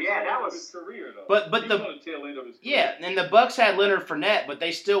have. Right. Yeah, that was his career though. But he the was on the tail end of his career. Yeah, and the Bucks had Leonard Fournette, but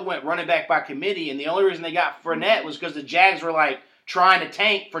they still went running back by committee, and the only reason they got Fournette was because the Jags were like trying to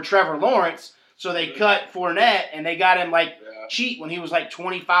tank for Trevor Lawrence, so they cut Fournette and they got him cheap when he was like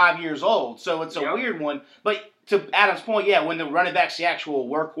 25 years old. So it's a weird one. But to Adam's point, when the running back's the actual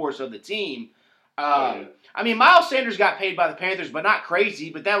workhorse of the team. I mean, Miles Sanders got paid by the Panthers, but not crazy.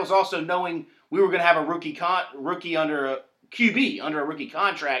 But that was also knowing we were going to have a rookie under a QB under a rookie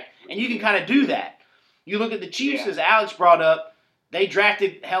contract, and you can kind of do that. You look at the Chiefs, as Alex brought up, they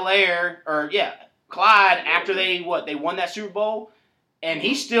drafted Clyde after they won that Super Bowl, and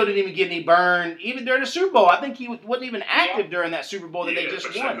he still didn't even get any burn even during the Super Bowl. I think he wasn't even active during that Super Bowl that they just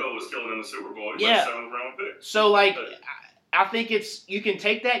won. Pacheco was still in the Super Bowl. He was a 7th round pick. So I think you can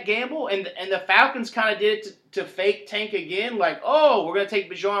take that gamble, and the Falcons kind of did it to fake tank again. Like, we're going to take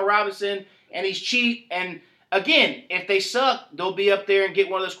Bijan Robinson, and he's cheap. And again, if they suck, they'll be up there and get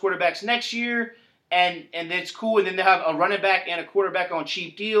one of those quarterbacks next year, and it's cool. And then they'll have a running back and a quarterback on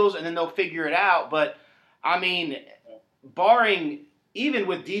cheap deals, and then they'll figure it out. But I mean, barring even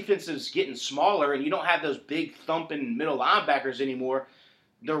with defenses getting smaller, and you don't have those big thumping middle linebackers anymore.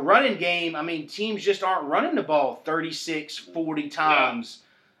 The running game, I mean, teams just aren't running the ball 36, 40 times.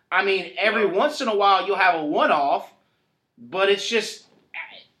 Yeah. I mean, every once in a while you'll have a one-off, but it's just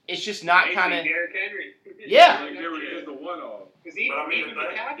not kind of. Derrick Henry. Yeah. Derrick is the one-off. Because even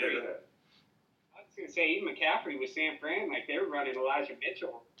McCaffrey. I was going to say, even McCaffrey with San Fran, they were running Elijah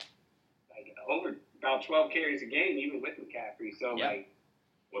Mitchell over about 12 carries a game, even with McCaffrey. So,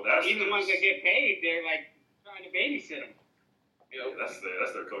 even the ones that get paid, they're trying to babysit them. That's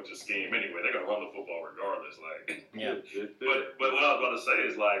their coach's scheme anyway. They're gonna run the football regardless. But what I was about to say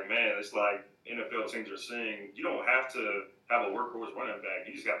is man, it's like NFL teams are saying you don't have to have a workhorse running back.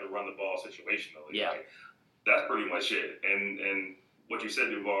 You just have to run the ball situationally. Yeah, that's pretty much it. And what you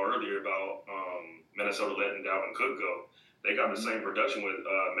said, Duvall, earlier about Minnesota letting Dalvin Cook go, they got the same production with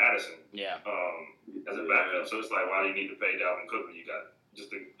Madison. Yeah. As a backup, so it's why do you need to pay Dalvin Cook when you got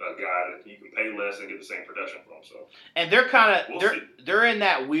just a guy that you can pay less and get the same production from? So, and they're kind of they're in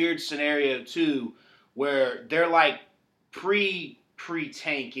that weird scenario too, where they're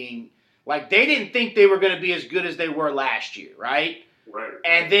pre-tanking. They didn't think they were going to be as good as they were last year, right? Right.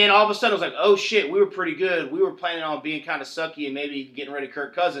 And then all of a sudden it was oh shit, we were pretty good. We were planning on being kind of sucky and maybe getting rid of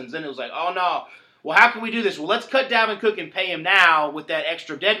Kirk Cousins. Then it was oh no, well how can we do this? Well, let's cut Dalvin Cook and pay him now with that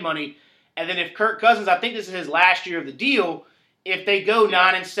extra dead money. And then if Kirk Cousins, I think this is his last year of the deal. If they go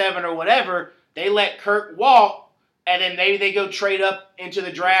 9-7 or whatever, they let Kirk walk, and then maybe they go trade up into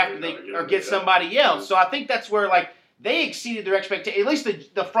the draft or get somebody else. So I think that's where they exceeded their expectations. At least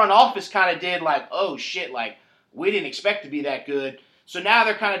the front office kind of did oh shit, we didn't expect to be that good. So now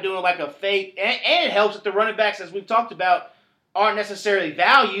they're kind of doing a fake, and it helps that the running backs, as we've talked about, aren't necessarily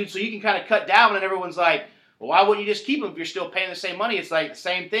valued. So you can kind of cut down, and everyone's well, why wouldn't you just keep them if you're still paying the same money? It's the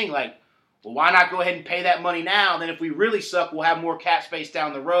same thing, well, why not go ahead and pay that money now? And then if we really suck, we'll have more cap space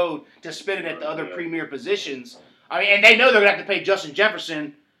down the road to spend it at the other premier positions. I mean, and they know they're going to have to pay Justin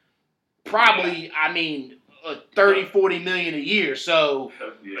Jefferson probably, 30, 40 million a year. So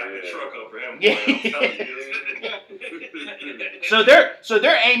back the truck up for him. So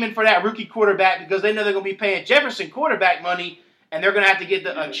they're aiming for that rookie quarterback because they know they're going to be paying Jefferson quarterback money, and they're going to have to get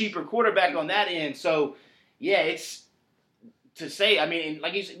a cheaper quarterback on that end. So it's. To say,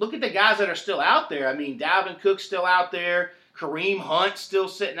 like you said, look at the guys that are still out there. Dalvin Cook's still out there. Kareem Hunt's still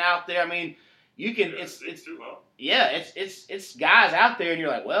sitting out there. You can. It's guys out there, and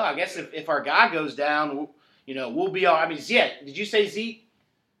you're well, I guess if our guy goes down, we'll be all. Did you say Zeke?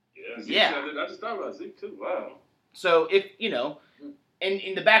 Yeah. I just thought about Zeke too. Wow. So if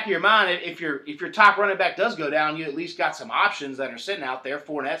in the back of your mind, if your top running back does go down, you at least got some options that are sitting out there.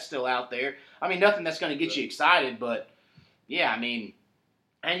 Fournette's still out there. Nothing that's going to get you excited, but. Yeah, and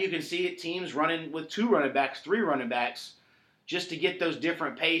you can see it, teams running with 2 running backs, 3 running backs, just to get those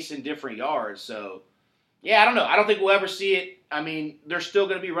different pace and different yards. So, yeah, I don't know. I don't think we'll ever see it. There's still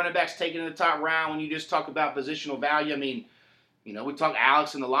going to be running backs taken in the top round when you just talk about positional value. We talk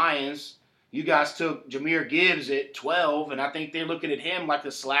Alex and the Lions. You guys took Jahmyr Gibbs at 12, and I think they're looking at him like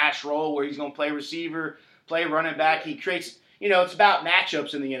the slash role where he's going to play receiver, play running back. He creates, it's about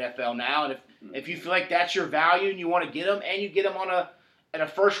matchups in the NFL now, and if you feel like that's your value and you want to get them, and you get them at a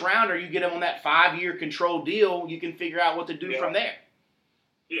first round, or you get them on that 5-year controlled deal, you can figure out what to do from there.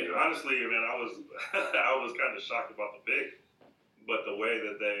 Yeah, honestly, I was kind of shocked about the pick, but the way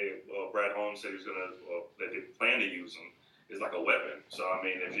that Brad Holmes said he's gonna, that they plan to use him is like a weapon. So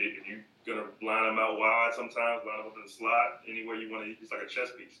if you're gonna line him out wide, sometimes line him up in the slot, anywhere you want to, it's like a chess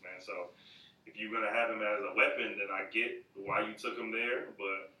piece, man. So. if you're gonna have him as a weapon, then I get why you took him there.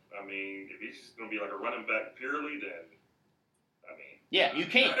 But I mean, if he's just gonna be like a running back purely, then I mean. Yeah, you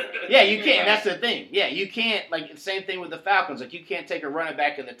can't. Yeah, you can't. That's the thing. Yeah, you can't. Like, same thing with the Falcons. Like, you can't take a running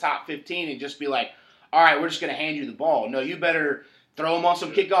back in the top 15 and just be like, all right, we're just going to hand you the ball. No, you better throw him on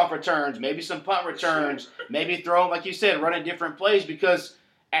some kickoff returns, maybe some punt returns, maybe throw him, like you said, running different plays, because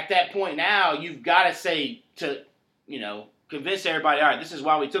at that point now, you've got to say to, convince everybody, all right, this is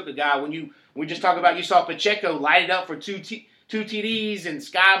why we took a guy. We just talk about, you saw Pacheco light it up for two TDs and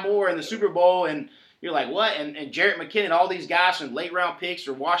Sky Moore in the Super Bowl, and you're like, what? And Jarrett McKinnon, all these guys from late-round picks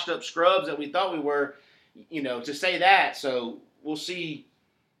or washed-up scrubs that we thought we were, to say that. So we'll see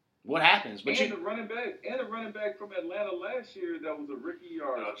what happens. But the running back from Atlanta last year that was a rookie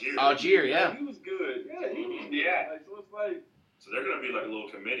Algier, yeah. He was good. Yeah, he was good. Yeah. So it's like. So they're going to be like a little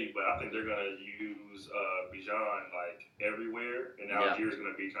committee, but I think they're going to use Bijan like everywhere, and Algier's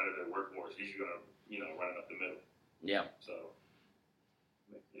going to be kind of their workhorse. He's going to, running up the middle. Yeah. So,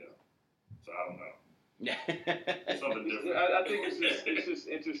 yeah. So I don't know. Yeah. Something different. I think it's just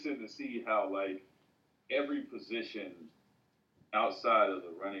interesting to see how like every position outside of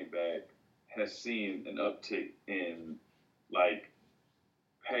the running back has seen an uptick in like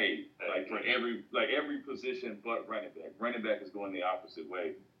pay, like for every position but running back. Running back is going the opposite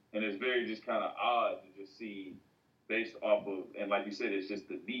way, and it's very just kind of odd to just see based off of, and like you said, it's just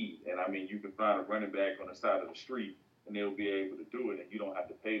the need. And I mean, you can find a running back on the side of the street, and they'll be able to do it, and you don't have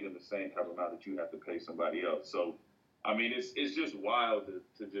to pay them the same type of amount that you have to pay somebody else. So, I mean, it's just wild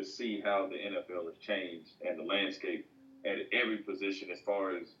to just see how the NFL has changed and the landscape at every position as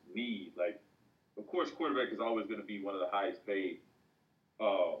far as need. Like, of course, quarterback is always going to be one of the highest paid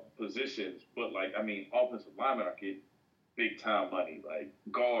positions, but like, I mean, offensive linemen are getting big time money, like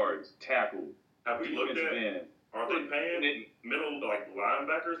guards, tackle. Have we looked at? Are they paying middle like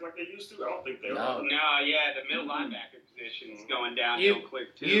linebackers like they used to? I don't think they are. No, yeah, the middle linebacker position is going downhill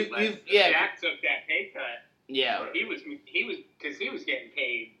quick too. Yeah. Shaq took that pay cut. Yeah, he was getting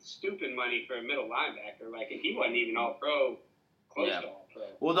paid stupid money for a middle linebacker. Like, he wasn't even all pro, close to all pro.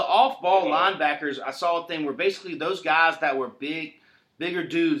 Well, the off-ball linebackers, I saw a thing where basically those guys that were bigger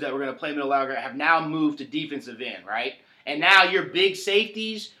dudes that were going to play middle linebacker have now moved to defensive end, right? And now your big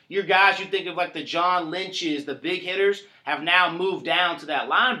safeties, your guys you think of like the John Lynch's, the big hitters, have now moved down to that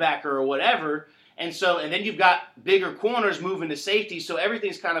linebacker or whatever. And then you've got bigger corners moving to safety, so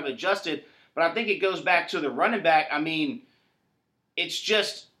everything's kind of adjusted. But I think it goes back to the running back. I mean, it's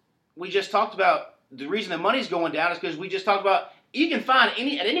just, we just talked about the reason the money's going down is because we just talked about you can find at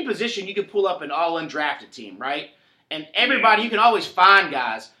any position you can pull up an all undrafted team, right? And everybody, you can always find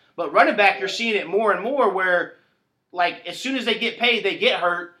guys. But running back, you're seeing it more and more where, like, as soon as they get paid, they get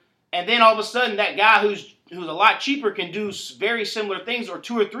hurt. And then all of a sudden, that guy who's a lot cheaper can do very similar things, or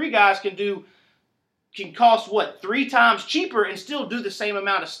two or three guys can cost, 3 times cheaper and still do the same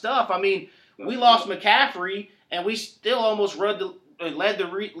amount of stuff. I mean, we lost McCaffrey, and we still almost led the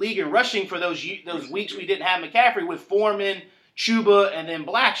league in rushing for those weeks we didn't have McCaffrey with Foreman, Chuba, and then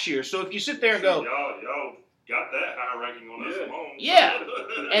Blackshear. So if you sit there and go, y'all got that high ranking on us alone. Yeah,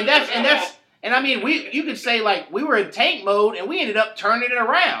 and I mean, you could say like we were in tank mode and we ended up turning it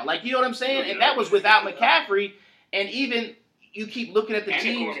around. Like, you know what I'm saying? And that was without McCaffrey. And even you keep looking at the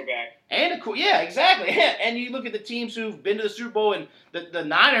teams. Yeah, exactly. And you look at the teams who've been to the Super Bowl, and the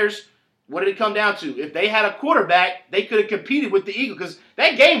Niners. What did it come down to? If they had a quarterback, they could have competed with the Eagles, because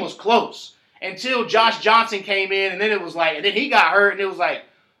that game was close until Josh Johnson came in, and then it was like, and then he got hurt, and it was like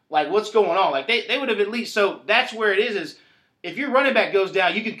what's going on? Like they would have at least. So that's where it is if your running back goes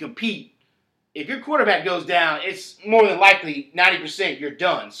down, you can compete. If your quarterback goes down, it's more than likely 90% you're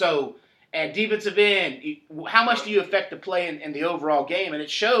done. So at defensive end, how much do you affect the play in the overall game? And it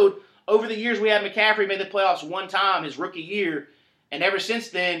showed over the years we had McCaffrey made the playoffs one time his rookie year. And ever since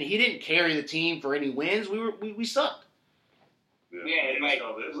then, he didn't carry the team for any wins. We sucked. Yeah, like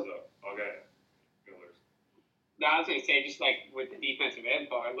this though. Okay. No, I was gonna say, just like with the defensive end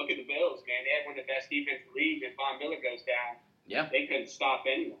part, look at the Bills, man. They had one of the best defensive leagues. If Von Miller goes down, they couldn't stop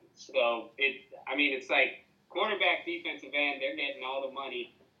anyone. So it's like quarterback, defensive end, they're getting all the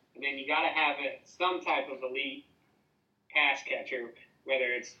money, and then you got to have some type of elite pass catcher,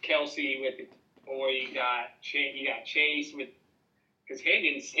 whether it's Kelsey or you got Chase with. Because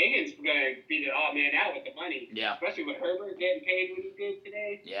Higgins going to be the odd man out with the money. Yeah. Especially with Herbert getting paid what he did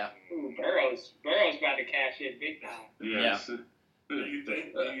today. Yeah. Ooh, Burrow's about to cash in big time. Yeah. Do you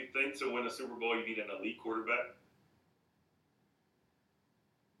think to win a Super Bowl you need an elite quarterback?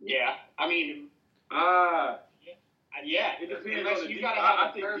 Yeah. I mean. Yeah. It depends. You got to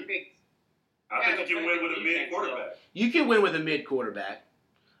have a perfect. I think you can win with a mid quarterback. You can win with a mid quarterback.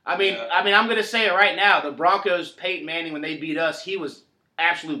 I mean, I'm going to say it right now. The Broncos, Peyton Manning, when they beat us, he was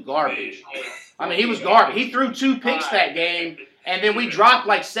absolute garbage. I mean, he was garbage. He threw 2 picks that game, and then we dropped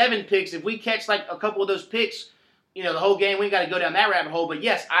like 7 picks. If we catch like a couple of those picks, the whole game, we got to go down that rabbit hole. But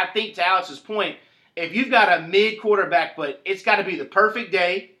yes, I think to Alex's point, if you've got a mid quarterback, but it's got to be the perfect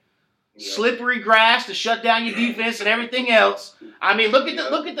day, slippery grass to shut down your defense and everything else. I mean, look at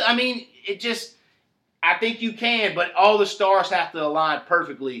the. I mean, it just. I think you can, but all the stars have to align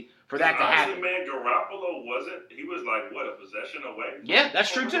perfectly for that to happen. Honestly, man, Garoppolo wasn't. He was like what, a possession away. Yeah,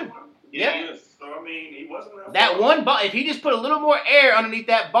 that's true too. Yeah. So I mean, he wasn't that one bomb. If he just put a little more air underneath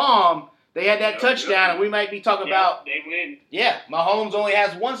that bomb, they had that touchdown, and we might be talking about. They win. Yeah, Mahomes only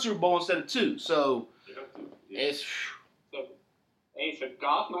has 1 Super Bowl instead of 2, so it's. So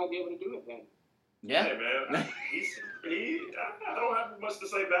Goff might be able to do it then. Yeah. Hey man, I don't have much to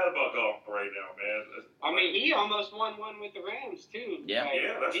say bad about Goff right now, man. I mean, he almost won one with the Rams too. Yeah. Like,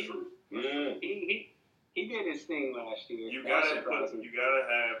 Yeah, that's true. Yeah. He did his thing last year. You gotta have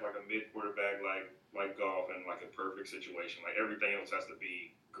like a mid quarterback like Goff in like a perfect situation. Like everything else has to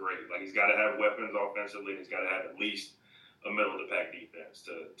be great. Like he's got to have weapons offensively. And he's got to have at least a middle of the pack defense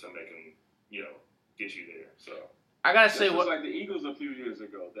to make him get you there. So. I gotta say, what like the Eagles a few years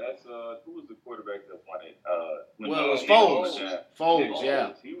ago. That's who was the quarterback that won it? It was Foles. Foles,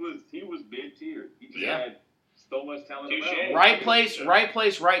 yeah. He was mid tier. He just had so much talent. Right place, right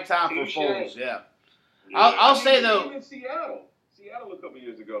time for Foles. Yeah. I'll say though. Even Seattle a couple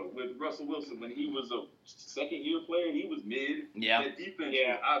years ago with Russell Wilson when he was a second-year player, he was mid. Yeah. The defense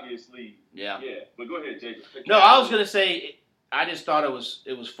was obviously. Yeah. But go ahead, Jacob. No, I was gonna say. I just thought it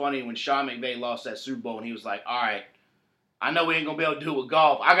was funny when Sean McVay lost that Super Bowl and he was like, all right, I know we ain't going to be able to do it with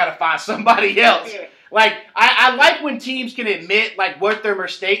golf. I got to find somebody else. Like, I like when teams can admit, like, what their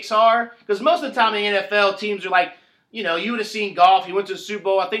mistakes are. Because most of the time in the NFL, teams are like, you would have seen golf. He went to the Super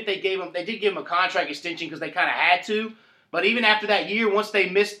Bowl. I think they did give him a contract extension because they kind of had to. But even after that year, once they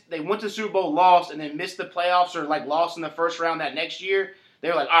went to the Super Bowl, lost, and then missed the playoffs or, like, lost in the first round that next year, they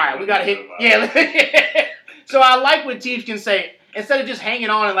were like, all right, we got to hit. Yeah. So I like when teams can say, instead of just hanging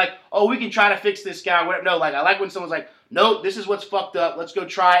on and like, oh, we can try to fix this guy. Whatever. No, like I like when someone's like, nope, this is what's fucked up. Let's go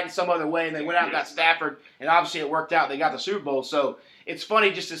try it in some other way. And they went out and got Stafford, and obviously it worked out. They got the Super Bowl. So it's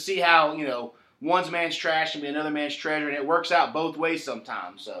funny just to see how, one man's trash can be another man's treasure, and it works out both ways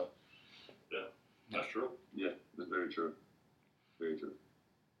sometimes. So. Yeah, that's true. Yeah, that's very true. Very true.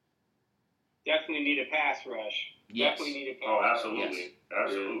 Definitely need a pass rush. Yes. Definitely need a pass rush. rush. Absolutely. Yes.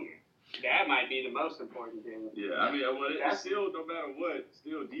 Absolutely. That might be the most important thing. Yeah, I mean, it's still, no matter what,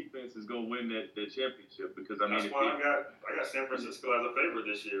 still defense is going to win that championship because, I mean. That's why I got San Francisco as a favorite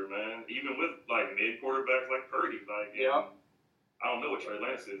this year, man. Even with, like, mid quarterbacks like Purdy. Like, I don't know what Trey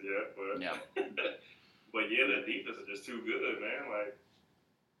Lance is yet, but. Yeah. But, yeah, the defense is just too good, man. Like,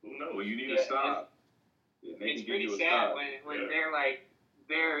 who knows? Well, you need a stop. It's pretty sad when they're like,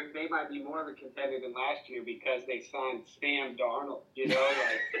 they might be more of a contender than last year because they signed Sam Darnold.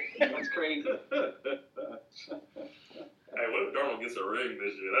 Like that's crazy. Hey, what if Darnold gets a ring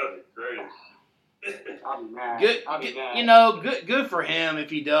this year? That'd be crazy. I'll be mad. Good. Good for him if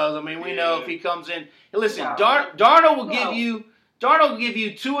he does. I mean, we know if he comes in. Listen, Darnold will give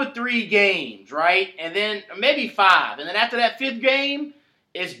you 2 or 3 games, right, and then maybe 5, and then after that 5th game,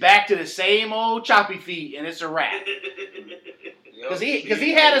 it's back to the same old choppy feet, and it's a wrap. Because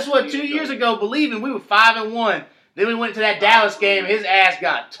he had us 2 years ago believing we were 5-1. Then we went to that Dallas game. His ass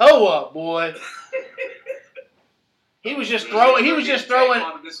got toe up, boy. He was just throwing. He was just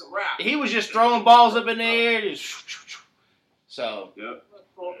throwing balls up in the air. So. Yep.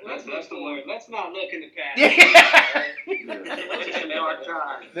 Let's not look in the past. Yeah. Those are some dark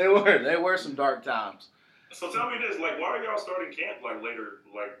times. They were some dark times. So tell me this: like, why are y'all starting camp later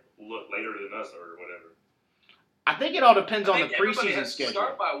than us or whatever? I think it all depends on the preseason schedule.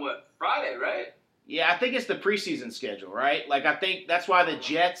 Start by what? Friday, right? Yeah, I think it's the preseason schedule, right? Like, I think that's why the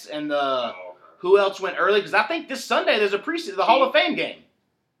Jets and who else went early? Because I think this Sunday there's the Hall of Fame game.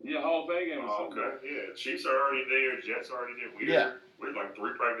 Yeah, Hall of Fame game. Okay. Yeah, Chiefs are already there. Jets are already there. We're like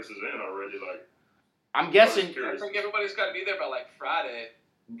 3 practices in already. Like, I'm guessing. I think everybody's got to be there by like Friday.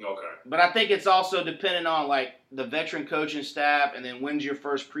 Okay. But I think it's also dependent on like the veteran coaching staff, and then when's your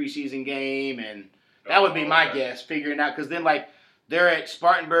first preseason game, and that would be my guess, figuring out, because then like they're at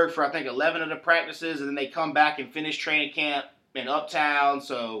Spartanburg for I think 11 of the practices, and then they come back and finish training camp in Uptown.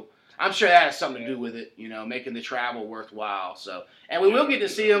 So I'm sure that has something to do with it, making the travel worthwhile. So, and we will get to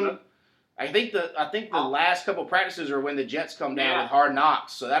see them. I think the last couple practices are when the Jets come down with Hard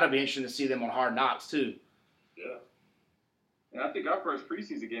Knocks, so that'll be interesting to see them on Hard Knocks too. Yeah. And I think our first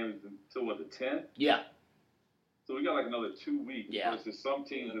preseason game is until the 10th. Yeah. So we got like another 2 weeks. Yeah. Versus some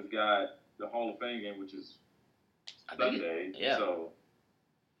teams have got the Hall of Fame game, which is Sunday. Yeah. So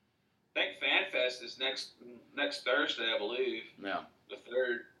I think FanFest is next Thursday, I believe. Yeah. The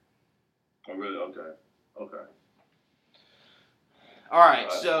 3rd. Oh, really? Okay. All right.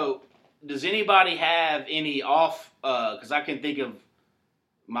 So, does anybody have any off? Because I can think of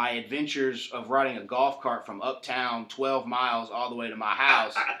my adventures of riding a golf cart from uptown 12 miles all the way to my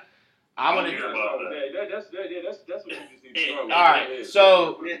house. I'm gonna. That's what you just need to start with. All right.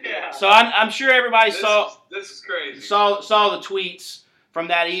 So I'm sure everybody saw. This is crazy. Saw the tweets from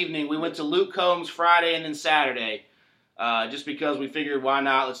that evening. We went to Luke Combs Friday and then Saturday, just because we figured why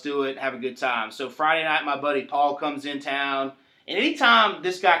not? Let's do it, have a good time. So Friday night, my buddy Paul comes in town, and anytime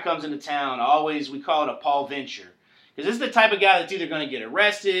this guy comes into town, we call it a Paul venture, because this is the type of guy that's either going to get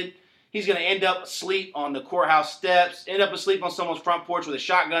arrested, he's going to end up asleep on the courthouse steps, end up asleep on someone's front porch with a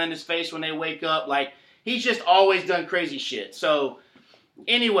shotgun in his face when they wake up. Like, he's just always done crazy shit. So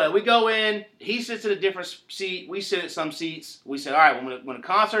anyway, we go in. He sits at a different seat. We sit at some seats. We said, all right, when the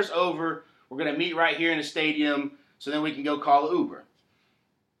concert's over, we're going to meet right here in the stadium so then we can go call an Uber.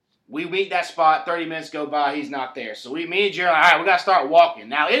 We meet that spot. 30 minutes go by. He's not there. So me and Jerry, all right, we got to start walking.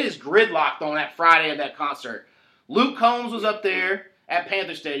 Now, it is gridlocked on that Friday of that concert. Luke Combs was up there at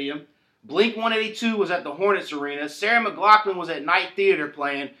Panther Stadium. Blink-182 was at the Hornets Arena. Sarah McLachlan was at Night Theater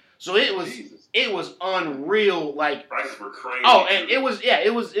playing. So it was unreal. Like, prices were crazy. Oh, and it was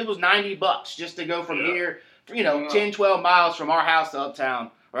 $90 just to go from here, 10, 12 miles from our house to uptown,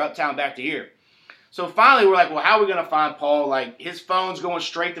 or uptown back to here. So finally we're like, well, how are we gonna find Paul? Like, his phone's going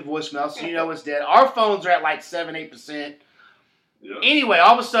straight to voicemail, so it's dead. Our phones are at like 7-8%. Yeah. Anyway,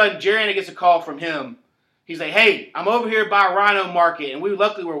 all of a sudden Jerry gets a call from him. He's like, hey, I'm over here by Rhino Market, and we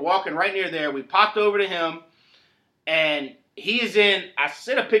luckily were walking right near there. We popped over to him, and he is in. I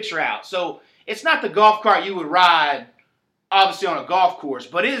sent a picture out, so it's not the golf cart you would ride, obviously, on a golf course,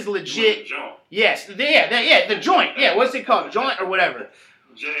 but it is legit. Joint. Yes, the joint. Yeah, what's it called? Joint or whatever.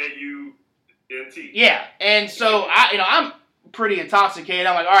 JUNT. Yeah, and so I'm pretty intoxicated.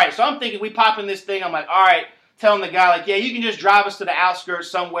 I'm like, all right. So I'm thinking we pop in this thing. I'm like, all right. Telling the guy like, yeah, you can just drive us to the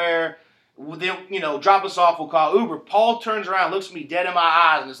outskirts somewhere. Then drop us off. We'll call Uber. Paul turns around, looks me dead in my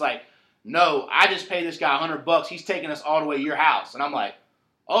eyes, and is like, no, I just paid this guy $100. He's taking us all the way to your house. And I'm like,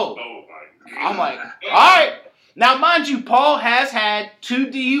 oh my God. I'm like, all right. Now, mind you, Paul has had 2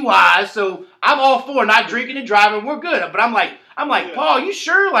 DUIs, so I'm all for not drinking and driving. We're good. But I'm like, Paul, you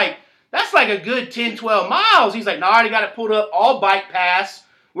sure? Like, that's like a good 10, 12 miles. He's like, no, I already got it pulled up, all bike pass.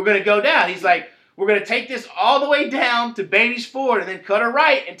 We're going to go down. He's like, we're going to take this all the way down to Beatty's Ford and then cut a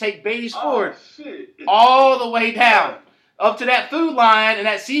right and take Beatty's Ford all the way down up to that food line and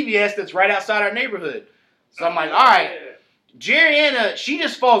that CVS that's right outside our neighborhood. So I'm like, all right. Jerrianna, she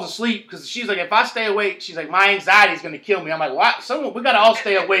just falls asleep because she's like, if I stay awake, she's like, my anxiety is going to kill me. I'm like, what? We got to all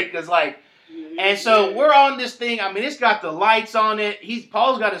stay awake because like, and so we're on this thing. I mean, it's got the lights on it.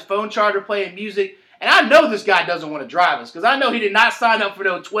 Paul's got his phone charger playing music. And I know this guy doesn't want to drive us because I know he did not sign up for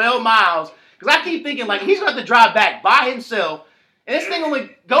those 12 miles. Because I keep thinking, like, he's going to have to drive back by himself. And this thing only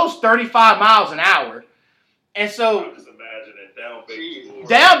goes 35 miles an hour. And so, I'm just imagining down Beatty's Ford.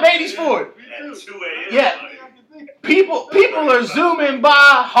 Down Beatty's Ford. At 2 a.m. Yeah. People are zooming by,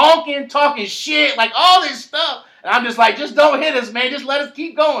 honking, talking shit, like all this stuff. And I'm just like, just don't hit us, man. Just let us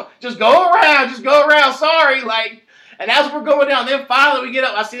keep going. Just go around. Sorry. Like, and as we're going down, then finally we get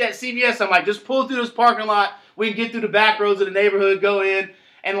up. I see that CVS. I'm like, just pull through this parking lot. We can get through the back roads of the neighborhood, go in.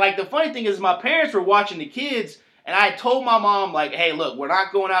 And, like, the funny thing is my parents were watching the kids, and I told my mom, like, hey, look, we're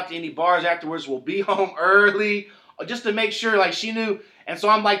not going out to any bars afterwards. We'll be home early just to make sure, like, she knew. And so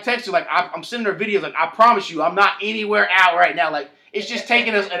I'm, like, texting, like, I'm sending her videos, like, I promise you, I'm not anywhere out right now. Like, it's just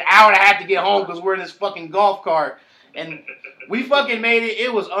taking us an hour and a half to get home because we're in this fucking golf cart. And we fucking made it.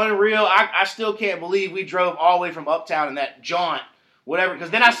 It was unreal. I still can't believe we drove all the way from uptown in that jaunt. Whatever, because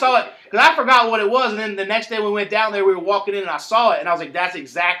then I saw it, because I forgot what it was, and then the next day we went down there, we were walking in, and I saw it, and I was like, that's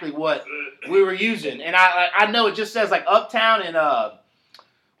exactly what we were using. And I know it just says, like, Uptown and,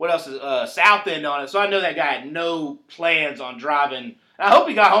 what else is, South End on it, so I know that guy had no plans on driving. And I hope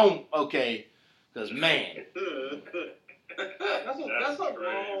he got home okay, because, man. That's a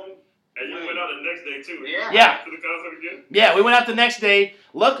wrong. And you went out the next day, too. Yeah. To the concert again? Yeah, we went out the next day.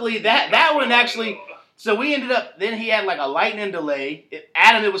 Luckily, that one actually... So we ended up, then he had like a lightning delay.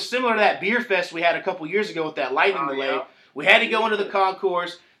 It was similar to that beer fest we had a couple years ago with that lightning delay. Yeah. We had to go into the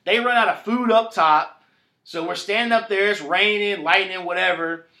concourse. They run out of food up top. So we're standing up there. It's raining, lightning,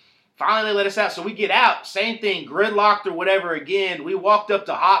 whatever. Finally, they let us out. So we get out. Same thing, gridlocked or whatever again. We walked up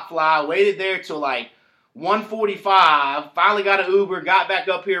to Hot Fly, waited there till like 1:45. Finally got an Uber, got back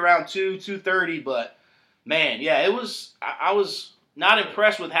up here around 2:30. But, Man, yeah, it was. I was not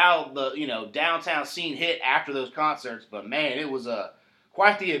impressed with how the downtown scene hit after those concerts, but man, it was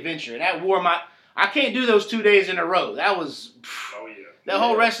quite the adventure, and that wore my. I can't do those 2 days in a row. That was. Oh yeah. The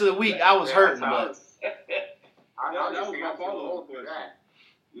whole rest of the week, I was hurting, but. That was my follow-up question.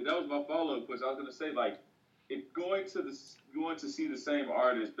 Yeah, that was my follow-up question. I was gonna say, like, if going to see the same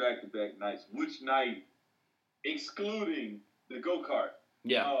artist back-to-back nights, which night, excluding the go-kart,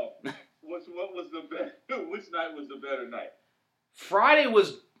 what was the better? Which night was the better night? Friday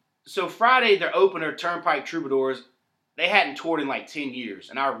their opener, Turnpike Troubadours. They hadn't toured in like 10 years,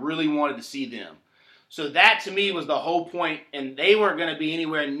 and I really wanted to see them. So that to me was the whole point, and they weren't going to be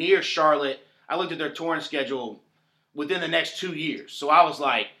anywhere near Charlotte. I looked at their touring schedule within the next 2 years. So I was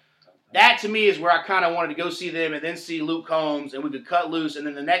like, that to me is where I kind of wanted to go see them and then see Luke Combs, and we could cut loose. And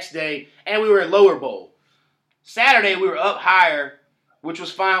then the next day, and we were in Lower Bowl. Saturday, we were up higher, which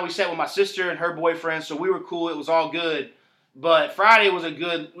was fine. We sat with my sister and her boyfriend, so we were cool. It was all good. But Friday was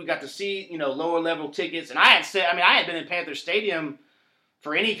we got to see, lower level tickets. And I had been in Panther Stadium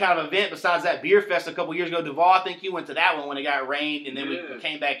for any kind of event besides that beer fest a couple years ago. Duvall, I think you went to that one when it got rained, and then we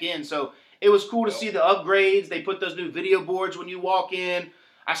came back in. So it was cool to see the upgrades. They put those new video boards when you walk in.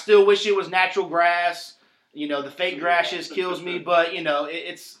 I still wish it was natural grass. The fake grass just kills me, but,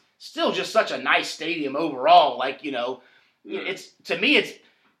 it's still just such a nice stadium overall. Like, it's, to me, it's,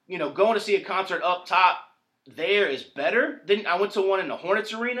 going to see a concert up top there is better. Then I went to one in the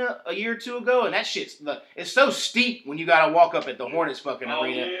Hornets arena a year or two ago, and that it's so steep when you got to walk up at the Hornets fucking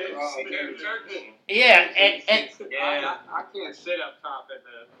arena. Yeah, and I can't sit up top at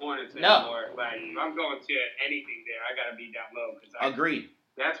the Hornets anymore. Like, if I'm going to anything there, I got to be down low. Agreed.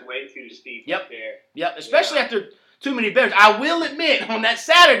 That's way too steep up there. Yep, especially after too many beers. I will admit, on that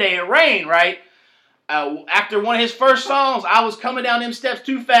Saturday, it rained, right? After one of his first songs, I was coming down them steps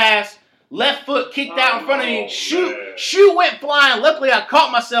too fast. Left foot kicked out in front of me. Shoe went flying. Luckily, I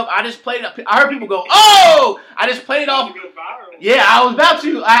caught myself. I just played it. I heard people go, "Oh!" I just played it off. Yeah, I was about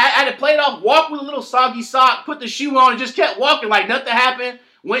to. I had to play it off, walk with a little soggy sock, put the shoe on, and just kept walking like nothing happened.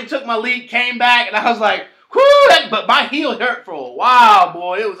 Went and took my lead, came back, and I was like, "Whoo!" But my heel hurt for a while,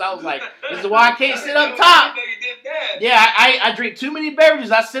 boy. I was like, this is why I can't sit up top. Yeah, I drink too many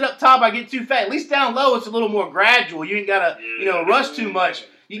beverages. I sit up top, I get too fat. At least down low, it's a little more gradual. You ain't gotta, rush too much.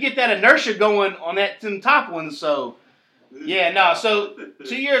 You get that inertia going on them top ones. So, yeah, no. So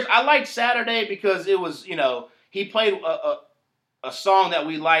 2 years, I liked Saturday because it was, he played a song that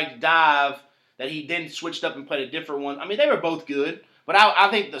we liked, Dive, that he then switched up and played a different one. I mean, they were both good, but I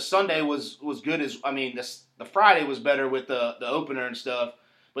think the Sunday was good the Friday was better with the opener and stuff.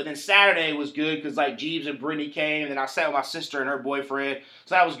 But then Saturday was good because like Jeebs and Brittany came, and then I sat with my sister and her boyfriend,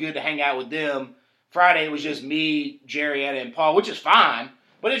 so that was good to hang out with them. Friday was just me, Jerry, Anna, and Paul, which is fine.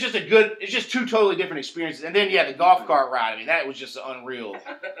 But it's just two totally different experiences. And then, the golf cart ride. I mean, that was just an unreal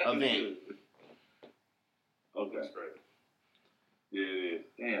event. Okay. That's great. Yeah, it is.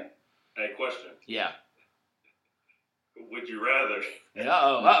 Damn. Hey, question. Yeah. Would you rather...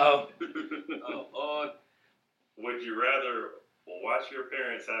 Uh-oh. Would you rather watch your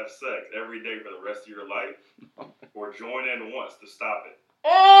parents have sex every day for the rest of your life or join in once to stop it?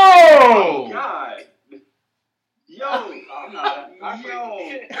 Oh! God. Yo, I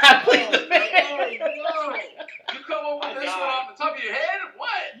plead the fifth. You come up with this one off the top of your head?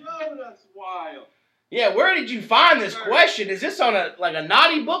 What? Yo, that's wild. Yeah, where did you find this question? Is this on a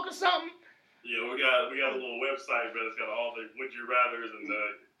naughty book or something? Yeah, we got a little website, but it's got all the would you rather's and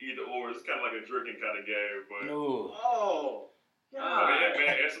the either or. It's kind of like a drinking kind of game, but. No. Oh. God.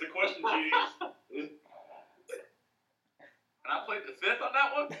 Man, answer the question, Jeebs. And I played the fifth on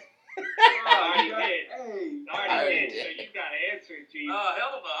that one. Already did. So you got to answer it, G. Hell no.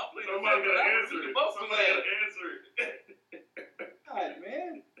 I played Somebody got to answer it. Somebody got to answer it. God,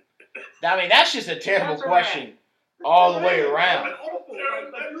 man. I mean, that's just a terrible question all the way around.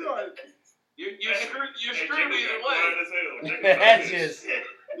 You're screwed either way. That's just...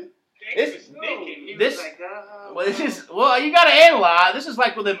 you got to analyze. This is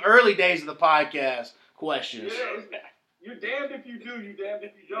like with them early days of the podcast questions. Yeah, you're damned if you do, you're damned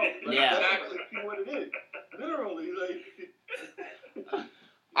if you don't. Like, yeah. That's exactly what it is. Literally, like.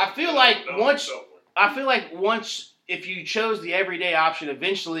 I feel like once, if you chose the everyday option,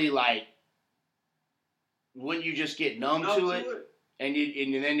 eventually, like, wouldn't you just get numb to it? And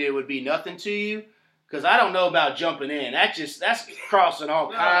then it would be nothing to you? Because I don't know about jumping in. That's crossing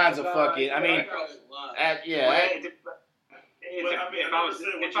all kinds of fucking. I mean, But I mean, I never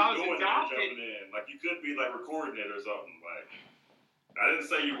said what you're doing jumping in. Like, you could be, like, recording it or something. Like, I didn't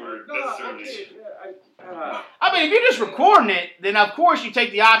say you were necessarily... I mean, if you're just recording it, then of course you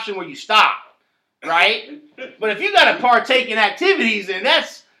take the option where you stop. right? But if you got to partake in activities, then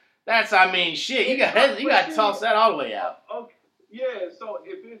that's I mean, shit. You got to toss that all the way out. Okay. Yeah. So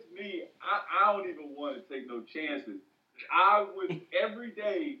if it's me, I don't even want to take no chances. I would every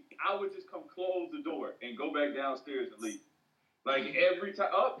day. I would just come close the door and go back downstairs and leave. Like every time.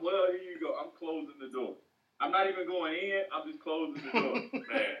 Oh, well, here you go. I'm closing the door. I'm not even going in. I'm just closing the door.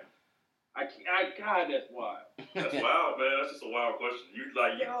 Man. God, that's wild. That's wild, man. That's just a wild question.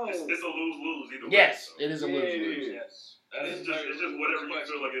 It's a lose-lose either way. Yes, So. it is a lose-lose. Yes. It's just whatever you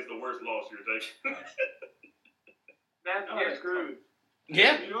feel like is the worst loss you're taking. You're screwed.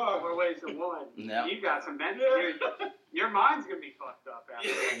 Yeah. You are. More ways than one. No. You got some mental. Your mind's gonna be fucked up after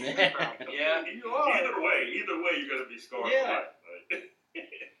that. Yeah. You are. Either way, you're gonna be scarred. Yeah.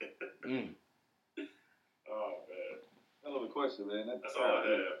 Oh man. Hell of a question, man. That's all I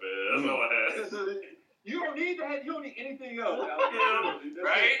have, man. That's all I have. You don't need anything else.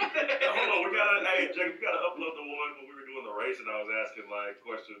 Right? Hold on, Jake, we gotta upload the one when we were doing the race and I was asking like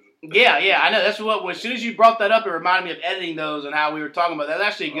questions. Yeah, I know. That's what. As soon as you brought that up, it reminded me of editing those and how we were talking about that.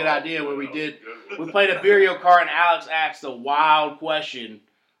 That's actually a good idea. Where we played a Burial card and Alex asked a wild question.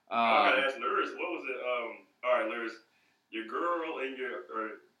 I gotta ask Luhrs. What was it? All right, Luhrs. Your girl and your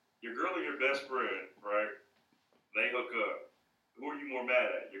best friend, right? They hook up. Who are you more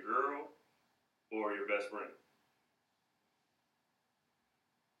mad at? Your girl or your best friend?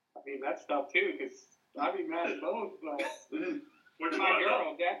 I mean, that's tough too, because I'd be mad at both, but My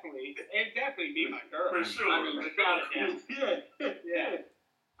girl, definitely. It'd definitely be my girl. For sure. I mean, without a doubt. Yeah.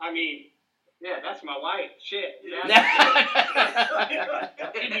 I mean, yeah, that's my wife. Shit. It'd be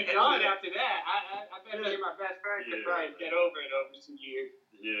done after that. I bet me and my best friend could probably get over it over some years.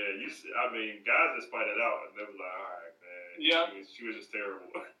 Yeah, guys just fight it out, and they were like, all right, man. Yeah. She was just terrible.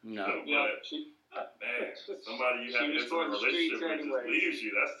 No. Yeah. Man, somebody you have an intimate relationship with just leaves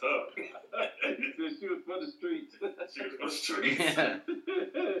you. That's tough. She was for the streets. She was for the streets.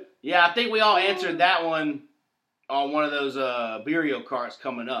 Yeah, I think we all answered that one on one of those burial cards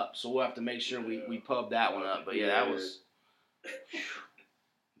coming up. So we'll have to make sure we pub that one up. But yeah, that was,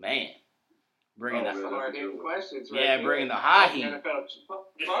 man, bringing the hard-hitting questions. Right there. Bringing the high heat.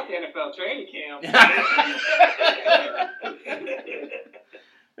 Fuck NFL training camp.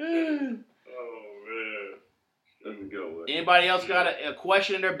 Doesn't go. Anybody else got a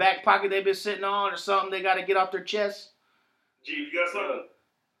question in their back pocket they've been sitting on or something they got to get off their chest? Jeebs, you got something?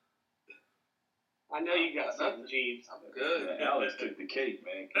 I know you got something, Jeebs. I'm good. Man, Alex took the cake,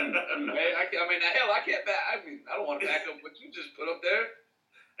 man. Hey, I can't back. I don't want to back up what you just put up there.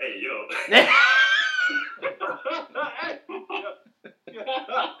 Hey, yo.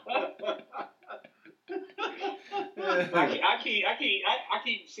 I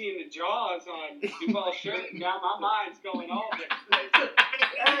keep seeing the jaws on Duvall's shirt, and now my mind's going all different places.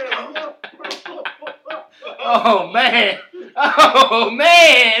 Oh man!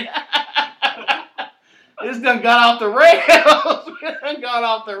 This done got off the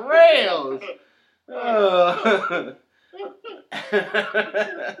rails. Oh.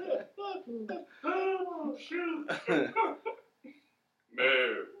 Oh shoot!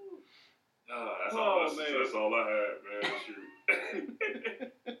 Man. That's all I had, man. Shoot.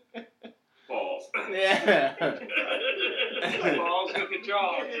 Balls. Yeah. Balls with the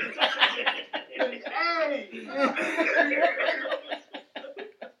jaws. Hey!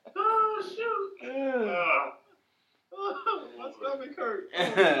 Oh shoot! My stomach hurt.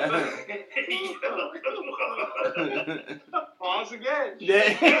 Pause again.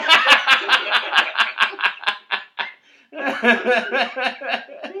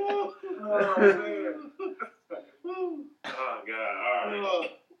 Oh man. Oh God!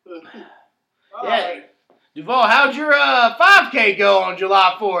 All right. Yeah. Duvall, how'd your 5K go on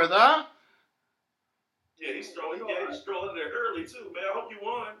July 4th, huh? Yeah, he's strolling there early too, man. I hope you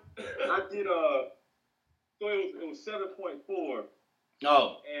won. I did so it was 7.4.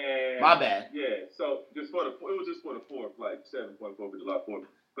 Oh, and my bad. Yeah, so it was just for the fourth, like 7.4 for July 4th.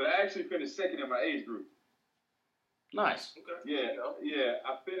 But I actually finished second in my age group. Nice. Okay. Yeah,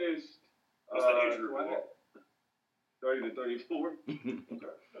 I finished. What's the age group? 30 to 34. Okay.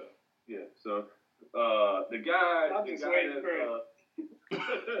 Yeah, so the guy. I'm just waiting for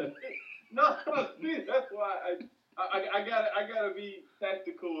it. No, see, that's why I gotta be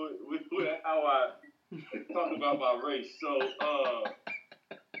tactical with how I talk about my race. So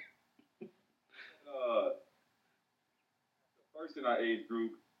first in our age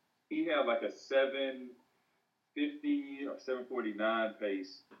group, he had like a 7:50 or 7:49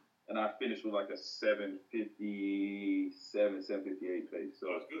 pace, and I finished with like a 7:57, 7:58 pace. So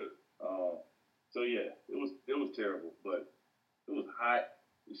that's good. So yeah, it was terrible, but it was hot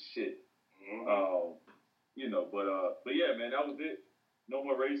as shit. But yeah, man, that was it. No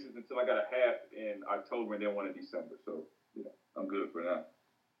more races until I got a half in October and then one in December. So, I'm good for now.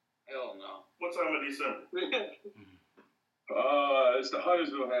 Hell no. What time of December? It's the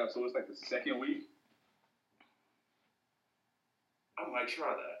Huntersville half, so it's like the second week. I might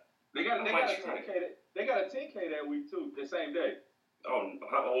try that. They got a 10K. They got a 10K that week too, the same day. Oh,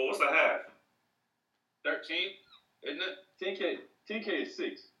 what's the half? 13, isn't it? 10K is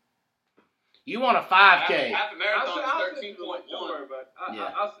 6. You want a 5K? Half a marathon is 13.1. Don't worry about it.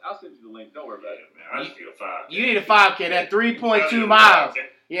 I'll send you the link. Don't worry about it. Man, I just feel 5K. You need a 5K. That 3.2 miles.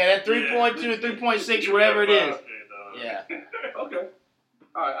 Yeah, that 3.2, 3.6, whatever it is. Yeah. Okay.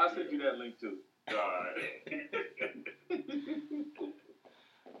 All right, I'll send you that link too. All right.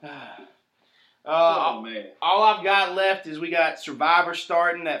 Man. All I've got left is we got Survivor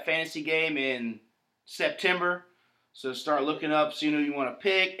starting, that fantasy game in September. So start looking up, seeing who you want to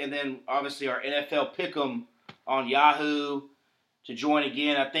pick, and then obviously our NFL Pick'em on Yahoo to join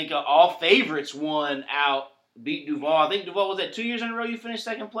again. I think all favorites won out, beat Duvall. I think Duvall, was that 2 years in a row you finished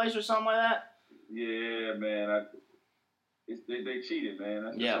second place or something like that? Yeah, man. They cheated, man.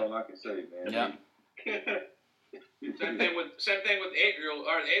 That's just all I can say, man. Yeah. Same thing with the 8-year-old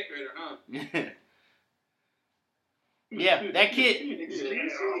or the 8th grader, huh? Yeah, that kid.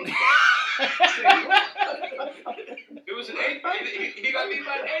 It was an 8th grader. He got beat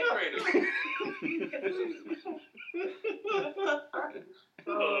by an 8th grader.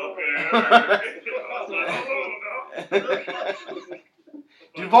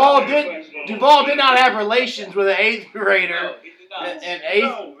 Duvall did not have relations with an 8th grader. No, he did not. An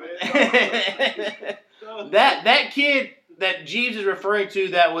 8th. That kid that Jeebs is referring to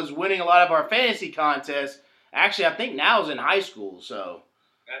that was winning a lot of our fantasy contests, actually I think now is in high school, so.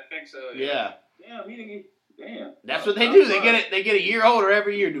 I think so, yeah. Damn. That's what they do. They get a year older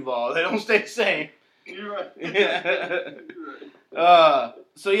every year, Duvall. They don't stay the same. You're right.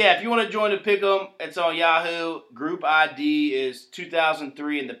 So yeah, if you want to join the Pick'em, it's on Yahoo. Group ID is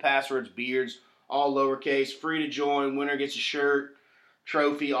 2003 and the password's Beards, all lowercase. Free to join. Winner gets a shirt,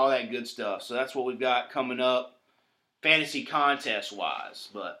 trophy, all that good stuff. So that's what we've got coming up, fantasy contest wise.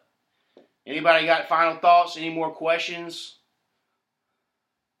 But anybody got final thoughts? Any more questions?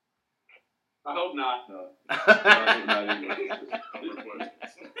 I hope not. No.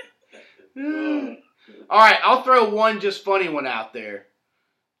 All right, I'll throw one just funny one out there.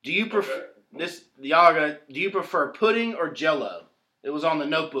 Do you prefer this? Y'all are gonna. Do you prefer pudding or Jello? It was on the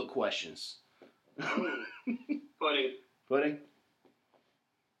notebook questions. Pudding. Pudding.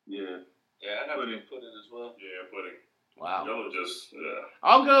 Yeah, I'd have pudding as well. Yeah, pudding. Wow. Jello just.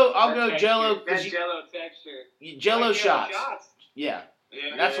 I'll go Jello. That Jello texture. Jello like shots. shots. Yeah.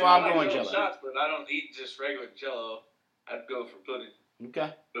 Yeah, that's why I'm going Jello Jello. shots, but I don't eat just regular Jello. I'd go for pudding.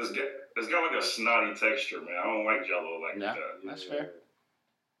 Okay. It's got like a snotty texture, man. I don't like Jello like that. That's fair.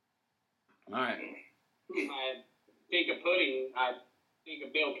 All right. I think of pudding. I think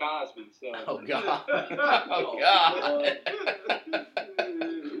of Bill Cosby. So. Oh God. Oh God.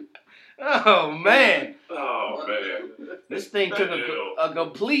 Oh man. Oh man. This thing took a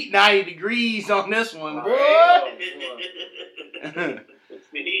complete 90 degrees on this one, boy. It's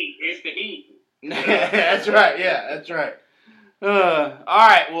the heat. It's the heat. That's right. Yeah, that's right. All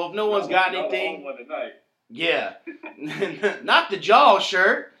right. Well, if no one's got anything, yeah, not the Jaw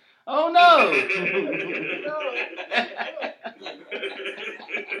shirt. Oh no.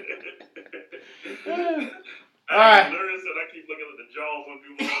 All right. Luhrs said I keep looking at the jaws on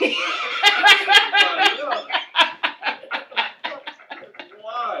people.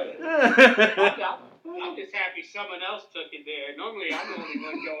 Why? I'm just happy someone else took it there. Normally, I'm the only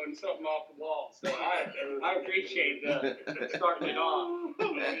one going something off the wall, so I appreciate starting it off.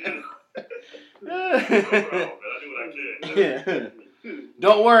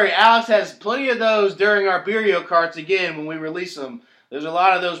 Don't worry, Alex has plenty of those during our Burio carts again when we release them. There's a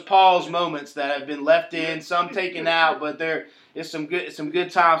lot of those pause moments that have been left in, some taken out, but there is some good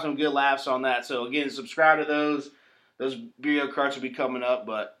times, some good laughs on that. So again, subscribe to those. Those Burio carts will be coming up,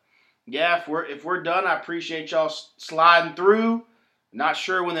 but yeah, if we're done, I appreciate y'all sliding through. Not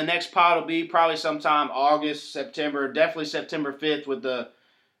sure when the next pod will be. Probably sometime August, September. Definitely September 5th with the,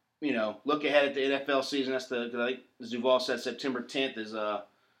 look ahead at the NFL season. That's I think as Duvall said, September 10th is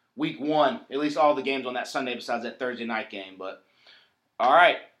week 1. At least all the games on that Sunday besides that Thursday night game. But all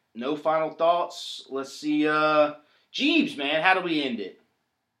right, no final thoughts. Let's see. Jeebs, man, how do we end it?